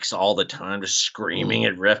cheeks all the time, just screaming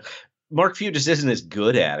at ref. Mark Few just isn't as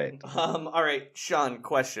good at it. All right, Sean,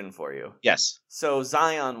 question for you. Yes. So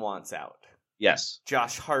Zion wants out. Yes.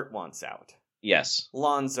 Josh Hart wants out. Yes.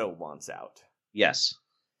 Lonzo wants out. Yes.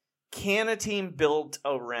 Can a team built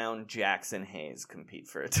around Jackson Hayes compete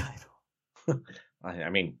for a title? I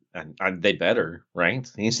mean, they better,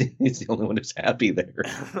 right? He's the only one who's happy there.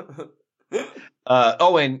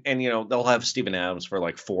 And they'll have Steven Adams for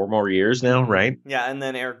like 4 more years now, right? Yeah, and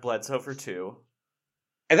then Eric Bledsoe for 2.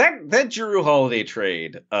 And that Jrue Holiday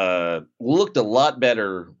trade looked a lot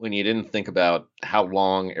better when you didn't think about how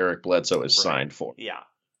long Eric Bledsoe is signed for. Yeah.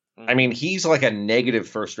 Mm-hmm. I mean, he's like a negative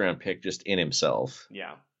first-round pick just in himself.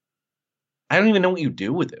 Yeah. I don't even know what you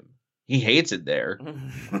do with him. He hates it there.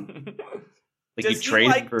 Does he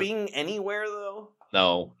like being anywhere, though?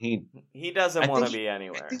 No, he doesn't want to be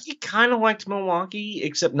anywhere. I think he kind of liked Milwaukee,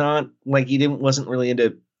 except not like wasn't really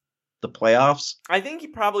into the playoffs. I think he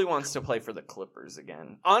probably wants to play for the Clippers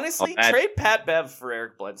again. Honestly, trade Pat Bev for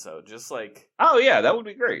Eric Bledsoe. Just like, oh yeah, that would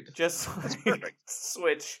be great. Just like,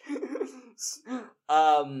 switch.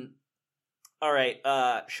 All right,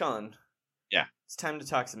 Sean. Yeah, it's time to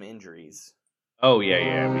talk some injuries. Oh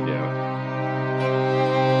yeah, we do.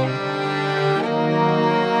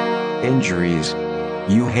 Injuries.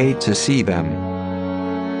 You hate to see them.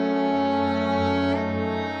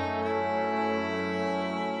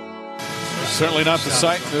 Certainly not the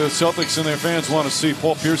sight the Celtics and their fans want to see.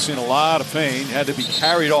 Paul Pierce in a lot of pain, had to be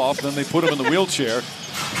carried off. Then they put him in the wheelchair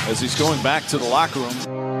as he's going back to the locker room.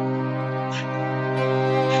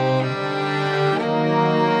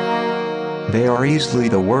 They are easily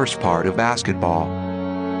the worst part of basketball.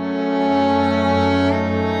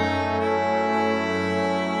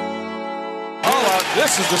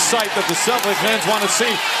 This is the sight that the Celtic fans want to see.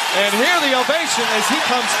 And hear the ovation as he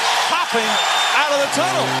comes hopping out of the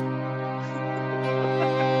tunnel.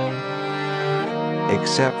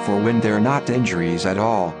 Except for when they're not injuries at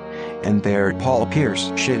all. And they're Paul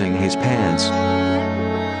Pierce shitting his pants. Standing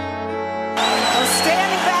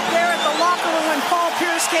back there at the locker room when Paul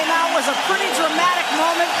Pierce came out was a pretty dramatic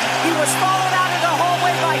moment. He was followed out of the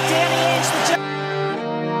hallway by Danny Ainge.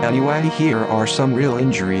 Anyway, here are some real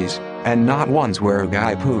injuries. And not ones where a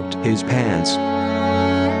guy pooped his pants.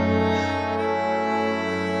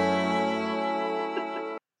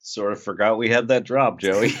 Sort of forgot we had that drop,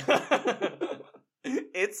 Joey.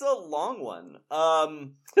 It's a long one.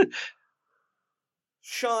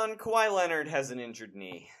 Sean, Kawhi Leonard has an injured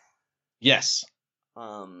knee. Yes.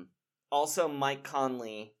 Also, Mike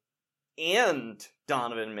Conley and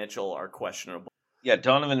Donovan Mitchell are questionable. Yeah,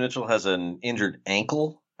 Donovan Mitchell has an injured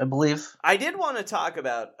ankle, I believe. I did want to talk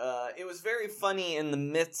about, it was very funny in the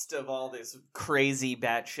midst of all this crazy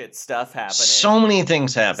batshit stuff happening. So many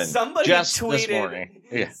things happened. Somebody just tweeted, this morning.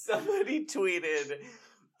 Yeah. Somebody tweeted,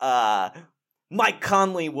 Mike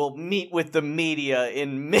Conley will meet with the media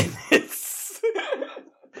in minutes.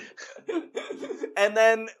 And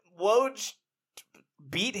then Woj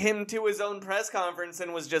beat him to his own press conference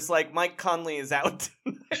and was just like, Mike Conley is out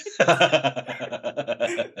tonight.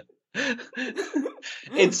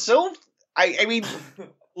 It's so I mean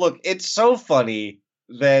look, it's so funny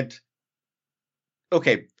that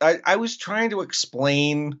I was trying to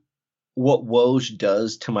explain what Woj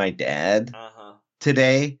does to my dad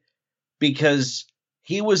today because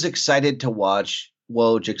he was excited to watch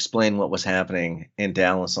Woj explain what was happening in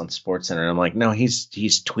Dallas on SportsCenter. I'm like, no, he's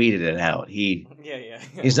tweeted it out.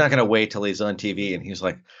 He's not going to wait till he's on TV. And he's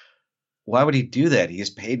like, why would he do that?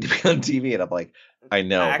 He's paid to be on TV. And I'm like, I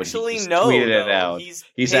know, actually, but he no, tweeted it out.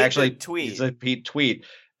 He's actually tweet. He's a tweet.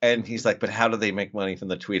 And he's like, but how do they make money from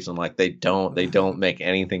the tweets? I'm like, they don't make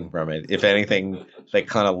anything from it. If anything, they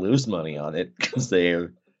kind of lose money on it because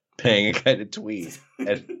they're paying a guy to tweet.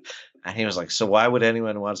 And he was like, so why would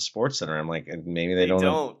anyone watch SportsCenter? I'm like, maybe they don't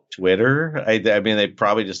have Twitter. I mean, they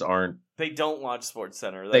probably just aren't. They don't watch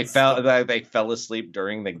SportsCenter. They fell asleep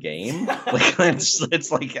during the game. Like it's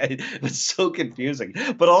so confusing.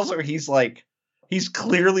 But also, he's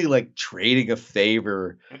clearly like trading a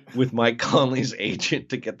favor with Mike Conley's agent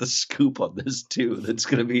to get the scoop on this too. That's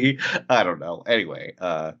gonna be, I don't know. Anyway,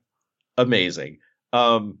 amazing.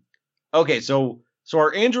 Okay, so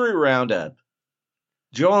our injury roundup.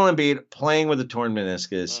 Joel Embiid playing with a torn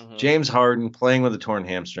meniscus. Mm-hmm. James Harden playing with a torn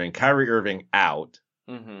hamstring. Kyrie Irving out.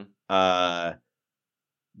 Mm-hmm.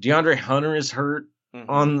 DeAndre Hunter is hurt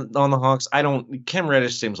on the Hawks. Cam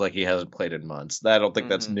Reddish seems like he hasn't played in months. I don't think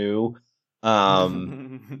that's new. Dante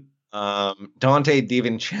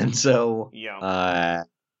DiVincenzo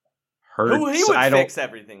hurts. He would fix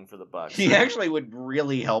everything for the Bucks. He actually would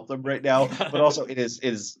really help them right now. But also,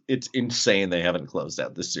 it's insane they haven't closed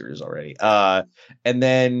out this series already. And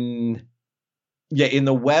then, in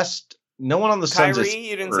the West, no one on the Suns is Kyrie,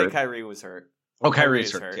 you didn't say Kyrie was hurt. Oh,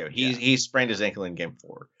 Kyrie's hurt too. He sprained his ankle in Game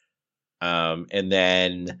 4. And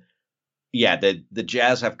then, the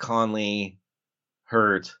Jazz have Conley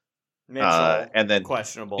hurt. Mitchell, and then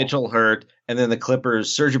questionable. Mitchell hurt, and then the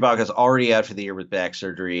Clippers. Serge Ibaka's already out for the year with back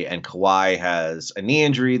surgery, and Kawhi has a knee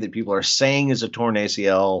injury that people are saying is a torn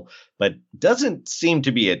ACL, but doesn't seem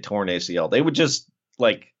to be a torn ACL. They would just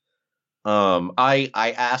I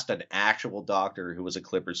asked an actual doctor who was a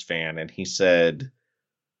Clippers fan, and he said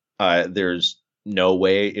there's no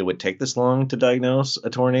way it would take this long to diagnose a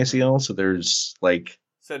torn ACL. So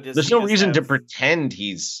there's no reason to pretend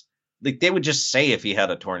he's like, they would just say if he had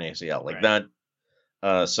a torn ACL like that.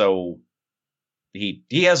 So he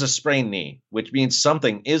has a sprained knee, which means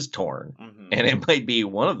something is torn, and it might be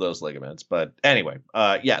one of those ligaments. But anyway,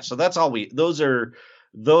 so that's all those are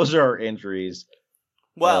our injuries.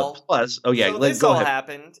 Well, plus, so this all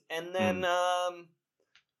happened, and then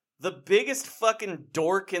the biggest fucking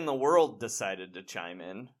dork in the world decided to chime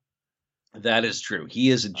in. That is true. He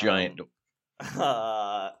is a giant dork.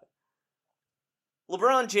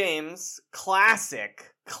 LeBron James,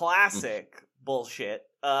 classic bullshit.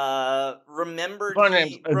 Remembered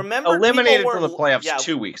eliminated from the playoffs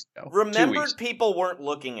 2 weeks ago. Remembered people weren't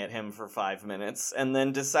looking at him for 5 minutes, and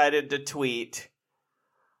then decided to tweet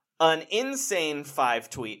an insane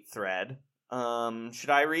 5-tweet thread.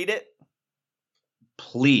 Should I read it?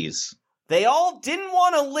 Please. They all didn't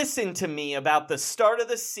want to listen to me about the start of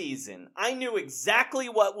the season. I knew exactly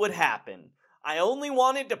what would happen. I only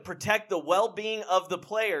wanted to protect the well-being of the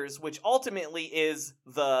players, which ultimately is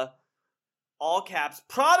the, all caps,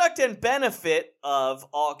 product and benefit of,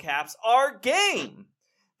 all caps, our game.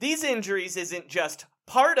 These injuries isn't just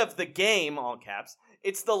part of the game, all caps.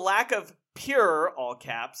 It's the lack of pure, all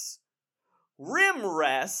caps, rim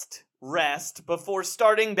rest before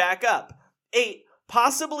starting back up. 8,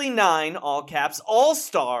 possibly 9, all caps,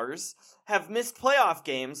 all-stars have missed playoff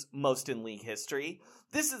games, most in league history.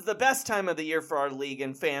 This is the best time of the year for our league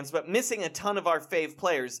and fans, but missing a ton of our fave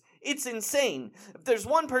players, it's insane. If there's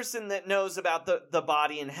one person that knows about the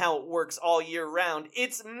body and how it works all year round,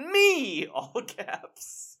 it's me, all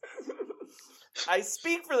caps. I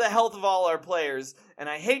speak for the health of all our players, and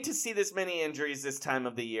I hate to see this many injuries this time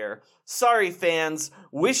of the year. Sorry, fans.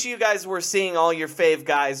 Wish you guys were seeing all your fave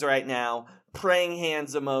guys right now. Praying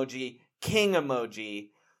hands emoji, king emoji.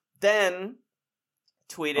 Then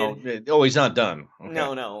tweeted... Oh, he's not done. Okay.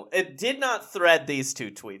 No. It did not thread these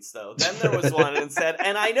 2 tweets, though. Then there was one and said,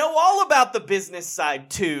 and I know all about the business side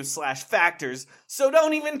too, /factors, so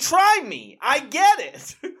don't even try me. I get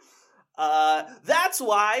it. That's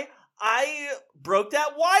why I broke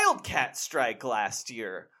that Wildcat strike last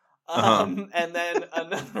year. And then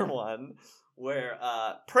another one where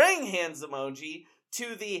praying hands emoji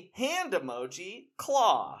to the hand emoji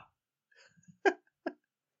claw.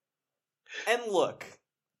 And look,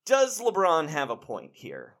 does LeBron have a point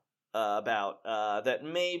here about that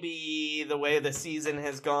maybe the way the season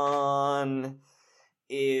has gone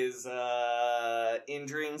is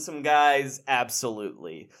injuring some guys?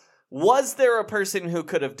 Absolutely. Was there a person who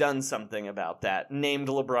could have done something about that, named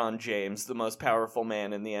LeBron James, the most powerful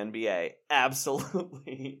man in the NBA?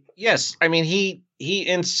 Absolutely. Yes, I mean, he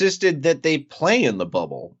insisted that they play in the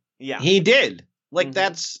bubble. Yeah. He did. Like,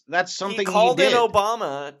 that's something he called in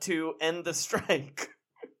Obama to end the strike.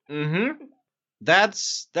 Mm-hmm.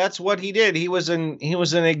 That's what he did. He was an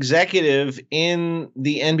executive in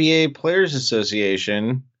the NBA Players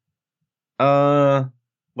Association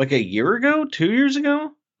like a year ago, 2 years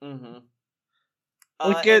ago. Mm-hmm.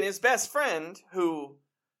 And his best friend, who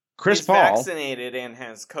Chris is Paul, vaccinated and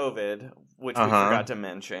has COVID, which we forgot to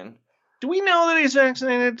mention. Do we know that he's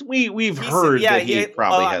vaccinated? We've heard that he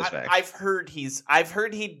probably has vaccinated. I've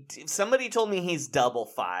heard somebody told me he's double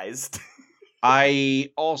Pfized.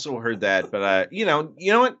 I also heard that, but you know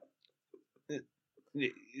what? Sure.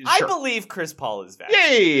 I believe Chris Paul is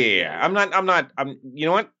vaccinated. Yeah. I'm you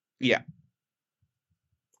know what? Yeah.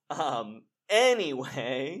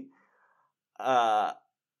 Anyway, those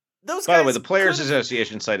guys. By the way, the Players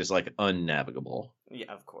Association site is like unnavigable.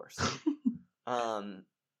 Yeah, of course.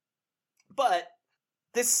 But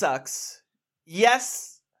this sucks.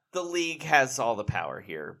 Yes, the league has all the power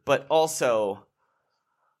here, but also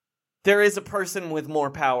there is a person with more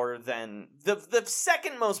power than the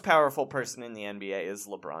second most powerful person in the NBA is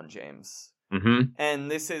LeBron James. Mm-hmm.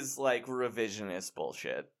 And this is like revisionist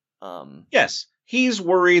bullshit. Yes. He's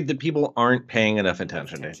worried that people aren't paying enough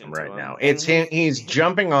attention to him right now. It's him. He's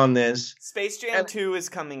jumping on this. Space Jam 2 is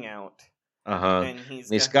coming out. And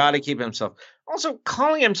he's got to keep himself. Also,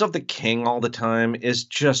 calling himself the king all the time is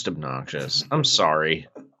just obnoxious. I'm sorry.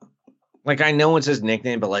 Like, I know it's his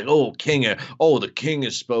nickname, but like, the king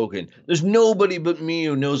has spoken. There's nobody but me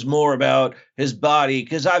who knows more about his body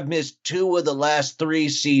because I've missed 2 of the last 3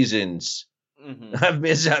 seasons. Mm-hmm. I've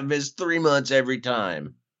missed 3 months every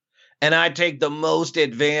time. And I take the most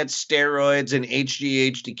advanced steroids and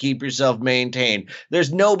HGH to keep yourself maintained.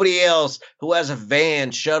 There's nobody else who has a van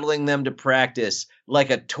shuttling them to practice like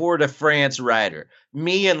a Tour de France rider.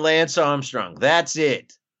 Me and Lance Armstrong. That's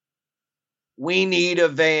it. we need a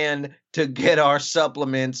van to get our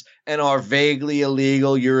supplements and our vaguely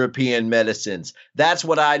illegal European medicines. That's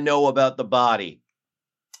what I know about the body.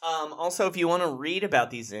 Also, if you want to read about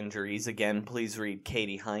these injuries, again, please read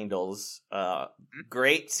Katie Heindel's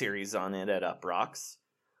great series on it at Uprocks.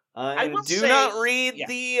 And do not read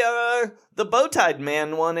the Bowtied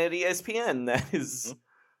Man one at ESPN. That is,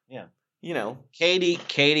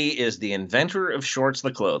 Katie is the inventor of Shorts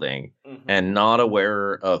the Clothing and not a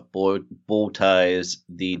wearer of bow ties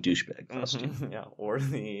the douchebag costume. Or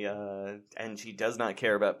and she does not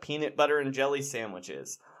care about peanut butter and jelly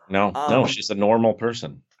sandwiches. No, she's a normal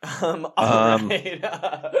person. Right.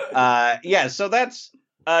 So that's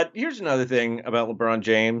here's another thing about LeBron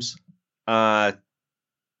James. Why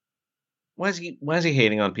is he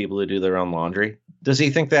hating on people who do their own laundry? Does he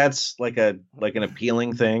think that's like an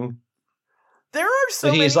appealing thing? There are so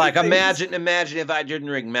many he's like, things. imagine if I didn't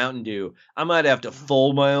drink Mountain Dew. I might have to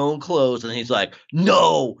fold my own clothes. And he's like,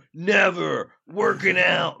 no, never. Working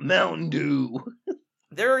out, Mountain Dew.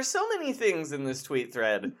 There are so many things in this tweet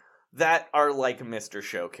thread that are like Mr.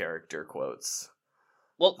 Show character quotes.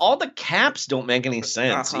 Well, all the caps don't make any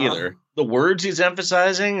sense either. The words he's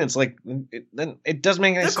emphasizing, it's like, it doesn't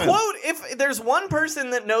make any sense. The quote, if there's one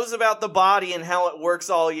person that knows about the body and how it works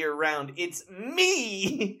all year round, it's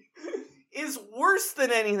me, is worse than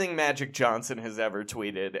anything Magic Johnson has ever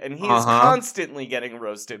tweeted. And he is constantly getting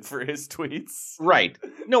roasted for his tweets. Right.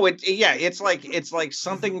 No, it's like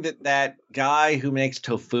something that guy who makes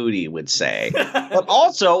Tofuti would say. But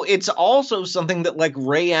also, it's also something that like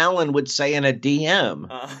Ray Allen would say in a DM.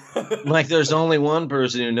 Like there's only one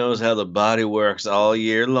person who knows how the body works all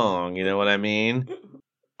year long. You know what I mean?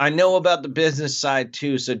 I know about the business side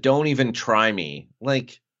too, so don't even try me.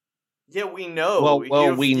 Like, yeah, we know.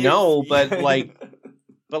 Well, we know, but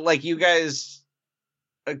you guys.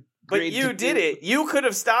 But you did it. You could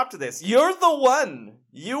have stopped this. You're the one.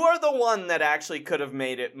 You are the one that actually could have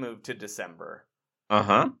made it move to December.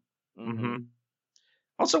 Also,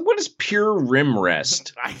 what is pure rim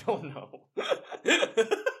rest? I don't know.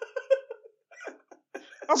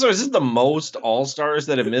 Also, is this the most All-Stars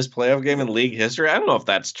that have missed playoff game in league history? I don't know if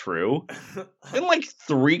that's true. Didn't like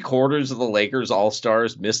 3/4 of the Lakers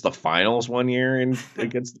All-Stars miss the finals one year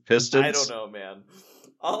against the Pistons? I don't know, man.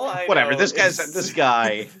 All I Whatever. know This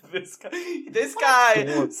guy. This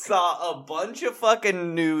guy saw a bunch of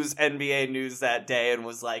fucking NBA news that day and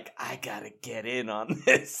was like, I gotta get in on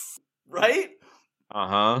this. Right?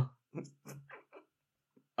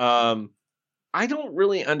 I don't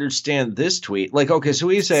really understand this tweet. Like, okay, so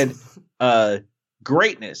he said,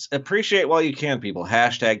 greatness. Appreciate while you can, people.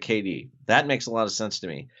 #KD. That makes a lot of sense to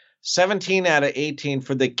me. 17 out of 18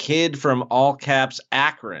 for the kid from all caps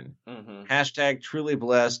Akron. #truly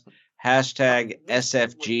blessed.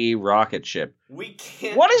 #SFG rocket ship. We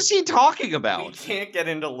can't. What is he talking about? We can't get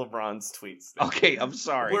into LeBron's tweets now. Okay, I'm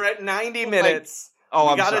sorry. We're at 90 minutes.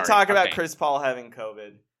 We got to talk about Chris Paul having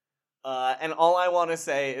COVID. And all I want to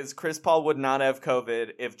say is Chris Paul would not have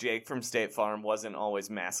COVID if Jake from State Farm wasn't always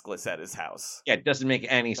maskless at his house. Yeah, it doesn't make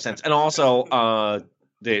any sense. And also,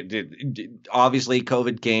 obviously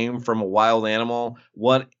COVID came from a wild animal.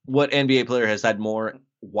 What NBA player has had more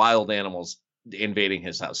wild animals invading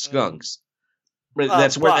his house? Skunks.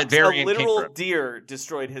 That's where that variant came from. A literal deer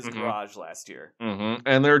destroyed his garage last year.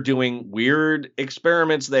 And they're doing weird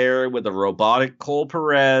experiments there with the robotic Cole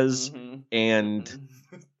Perez and...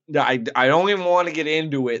 I don't even want to get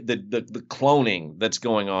into it, the cloning that's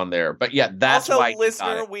going on there. But yeah, that's also, why.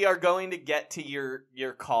 Listener, we are going to get to your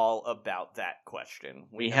call about that question.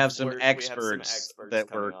 We have some experts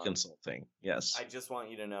that we're consulting. Yes. I just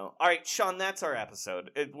want you to know. All right, Sean, that's our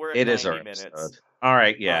episode. We're at 90 minutes. Episode. All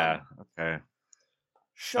right, yeah. Okay.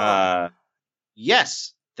 Sean.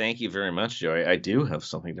 Yes. Thank you very much, Joey. I do have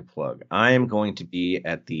something to plug. I am going to be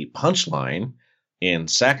at the Punchline in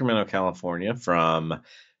Sacramento, California from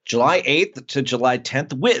July 8th to July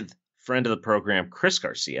 10th with friend of the program, Chris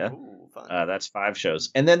Garcia. Ooh, fun. That's 5 shows.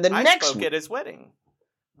 And then I spoke at his wedding.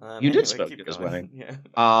 You did speak at his wedding.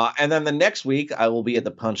 Yeah. And then the next week, I will be at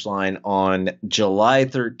the Punchline on July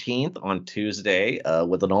 13th on Tuesday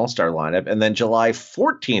with an all-star lineup. And then July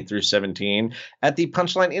 14th through 17th at the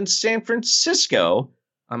Punchline in San Francisco.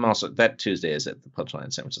 That Tuesday is at the Punchline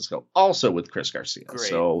in San Francisco, also with Chris Garcia. Great.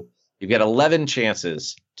 So you've got 11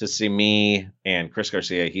 chances to see me and Chris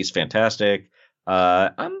Garcia. He's fantastic.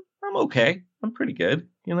 I'm okay. I'm pretty good,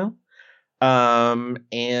 you know.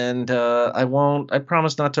 And I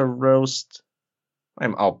promise not to roast.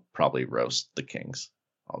 I'll probably roast the Kings.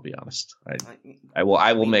 I'll be honest. I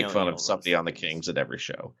will make fun of somebody on the Kings at every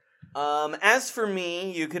show. As for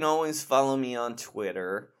me, you can always follow me on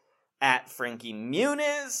Twitter at Frankie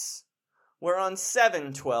Muniz. where on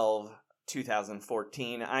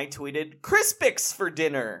 7/12/2014, I tweeted, Crispix for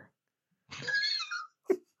dinner.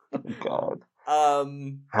 Oh, God.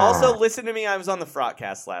 Also, listen to me. I was on the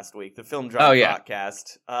Frotcast last week, the Film Drop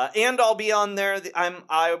Frotcast, and I'll be on there.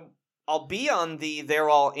 I'll be on the They're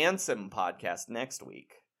All Ansem podcast next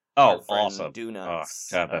week. Oh, awesome! Donuts.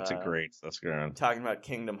 Oh, God, that's great. Talking about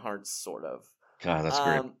Kingdom Hearts, sort of. God, that's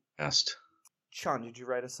great. Best. Sean, did you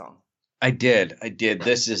write a song? I did.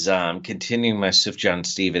 This is continuing my Sufjan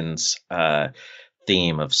Stevens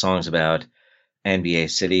theme of songs about NBA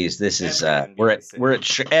cities. This is we're at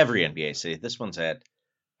every NBA city. This one's at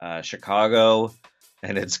Chicago,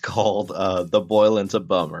 and it's called "The Boylan's a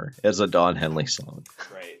Bummer." It's a Don Henley song.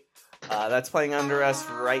 Great. That's playing under us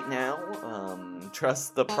right now.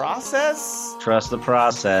 Trust the process. Trust the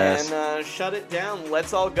process. And shut it down.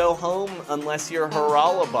 Let's all go home unless you're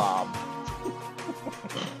Haralabob.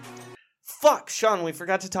 Fuck, Sean, we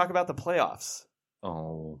forgot to talk about the playoffs.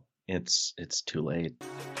 Oh, it's too late.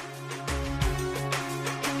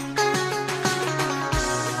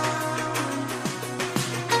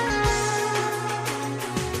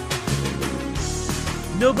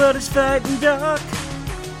 Nobody's fighting dark.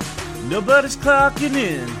 Nobody's clocking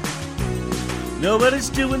in. Nobody's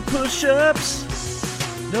doing push-ups.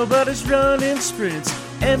 Nobody's running sprints.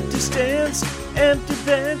 Empty stands, empty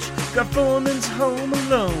bench. Got Foreman's home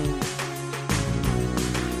alone.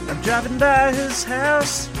 I'm driving by his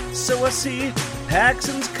house, so I see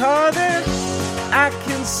Paxson's car there. I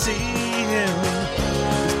can see him,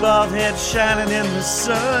 his bald head shining in the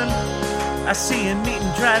sun. I see him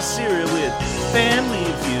eating dry cereal with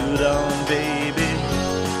Family Feud on, baby.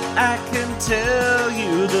 I can tell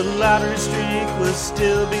you the lottery streak will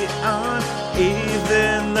still be on,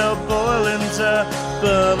 even though Boylan's a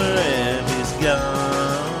bummer and he's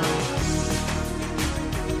gone.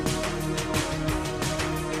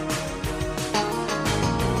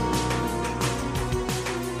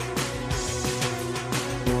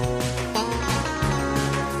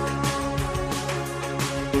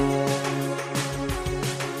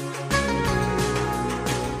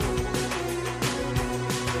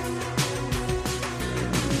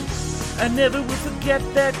 I never will forget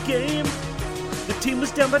that game. The team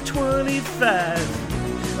was down by 25.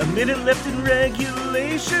 A minute left in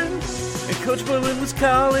regulation, and Coach Boylan was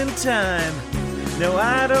calling time. Now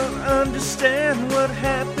I don't understand what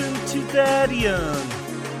happened to that young,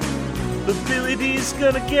 but Billy D's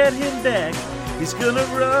gonna get him back. He's gonna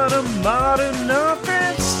run a modern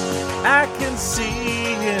offense. I can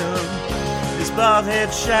see him, his bald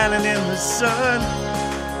head shining in the sun.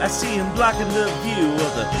 I see him blocking the view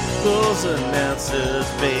of the Bulls announcers,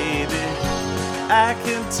 baby. I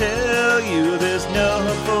can tell you there's no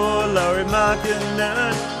hope for Laurie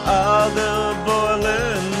Markkanen. Although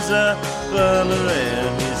Boylan's a bummer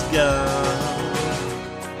and he's gone.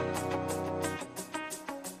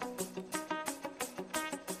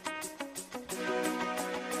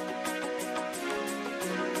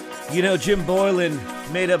 You know, Jim Boylan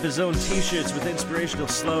made up his own t-shirts with inspirational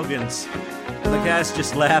slogans. The guys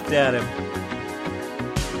just laughed at him.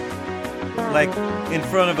 Like, in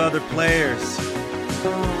front of other players.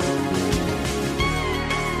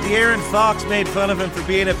 De'Aaron Fox made fun of him for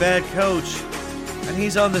being a bad coach, and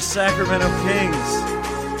he's on the Sacramento Kings.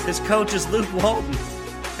 His coach is Luke Walton,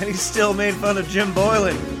 and he still made fun of Jim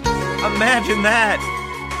Boylan. Imagine that!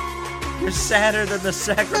 You're sadder than the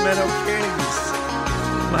Sacramento Kings.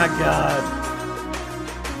 My God.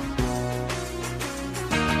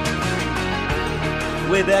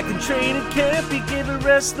 Way back in training camp, he gave a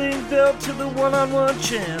wrestling belt to the one-on-one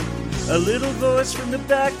champ. A little voice from the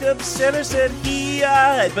backup center said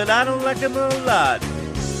but I don't like him a lot.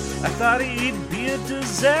 I thought he'd be a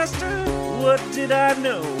disaster. What did I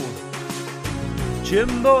know?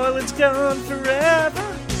 Jim Boylan's gone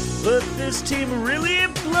forever, but this team really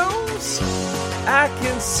blows. I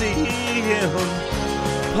can see him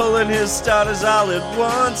pulling his starters all at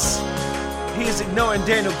once. He's ignoring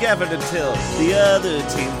Daniel Gafford until the other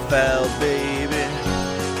team fouled, baby.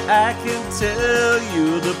 I can tell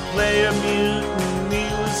you the player mutiny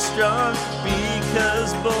was strong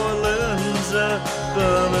because Boylan's a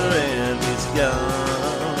bummer and he's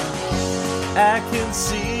gone. I can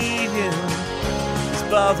see him, his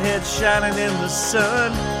bald head shining in the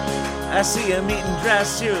sun. I see him eating dry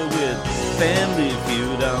cereal with Family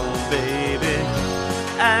Feud on, baby.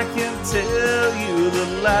 I can tell you the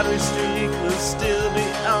lottery streak will still be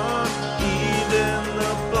on, even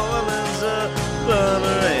though Boylan's a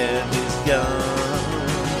bummer and he's gone.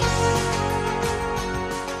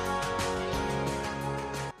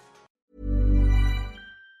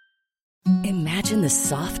 Imagine the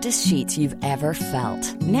softest sheets you've ever felt.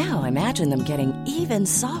 Now imagine them getting even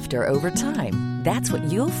softer over time. That's what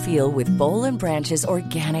you'll feel with Boll & Branch's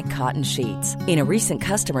organic cotton sheets. In a recent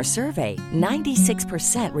customer survey,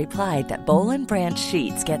 96% replied that Boll & Branch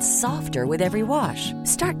sheets get softer with every wash.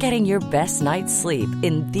 Start getting your best night's sleep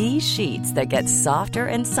in these sheets that get softer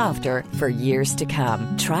and softer for years to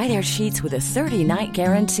come. Try their sheets with a 30-night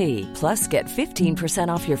guarantee. Plus, get 15%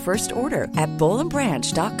 off your first order at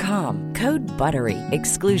bollandbranch.com. Code BUTTERY.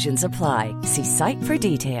 Exclusions apply. See site for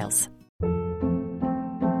details.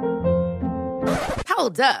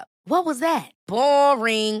 Hold up. What was that?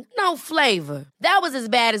 Boring. No flavor. That was as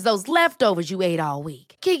bad as those leftovers you ate all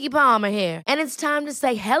week. Keke Palmer here, and it's time to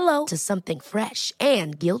say hello to something fresh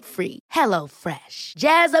and guilt-free. Hello Fresh.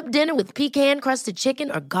 Jazz up dinner with pecan-crusted chicken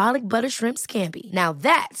or garlic butter shrimp scampi. Now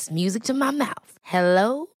that's music to my mouth.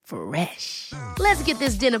 Hello Fresh. Let's get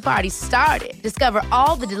this dinner party started. Discover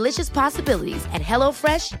all the delicious possibilities at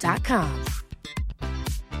hellofresh.com.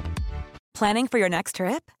 Planning for your next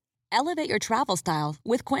trip? Elevate your travel style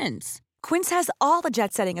with Quince. Quince has all the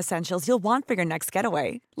jet-setting essentials you'll want for your next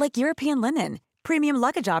getaway, like European linen, premium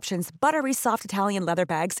luggage options, buttery soft Italian leather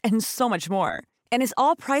bags, and so much more. And is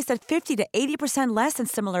all priced at 50 to 80% less than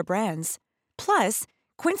similar brands. Plus,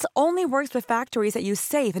 Quince only works with factories that use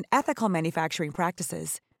safe and ethical manufacturing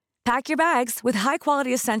practices. Pack your bags with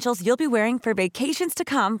high-quality essentials you'll be wearing for vacations to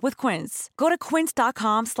come with Quince. Go to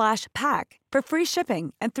quince.com/pack for free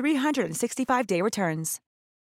shipping and 365-day returns.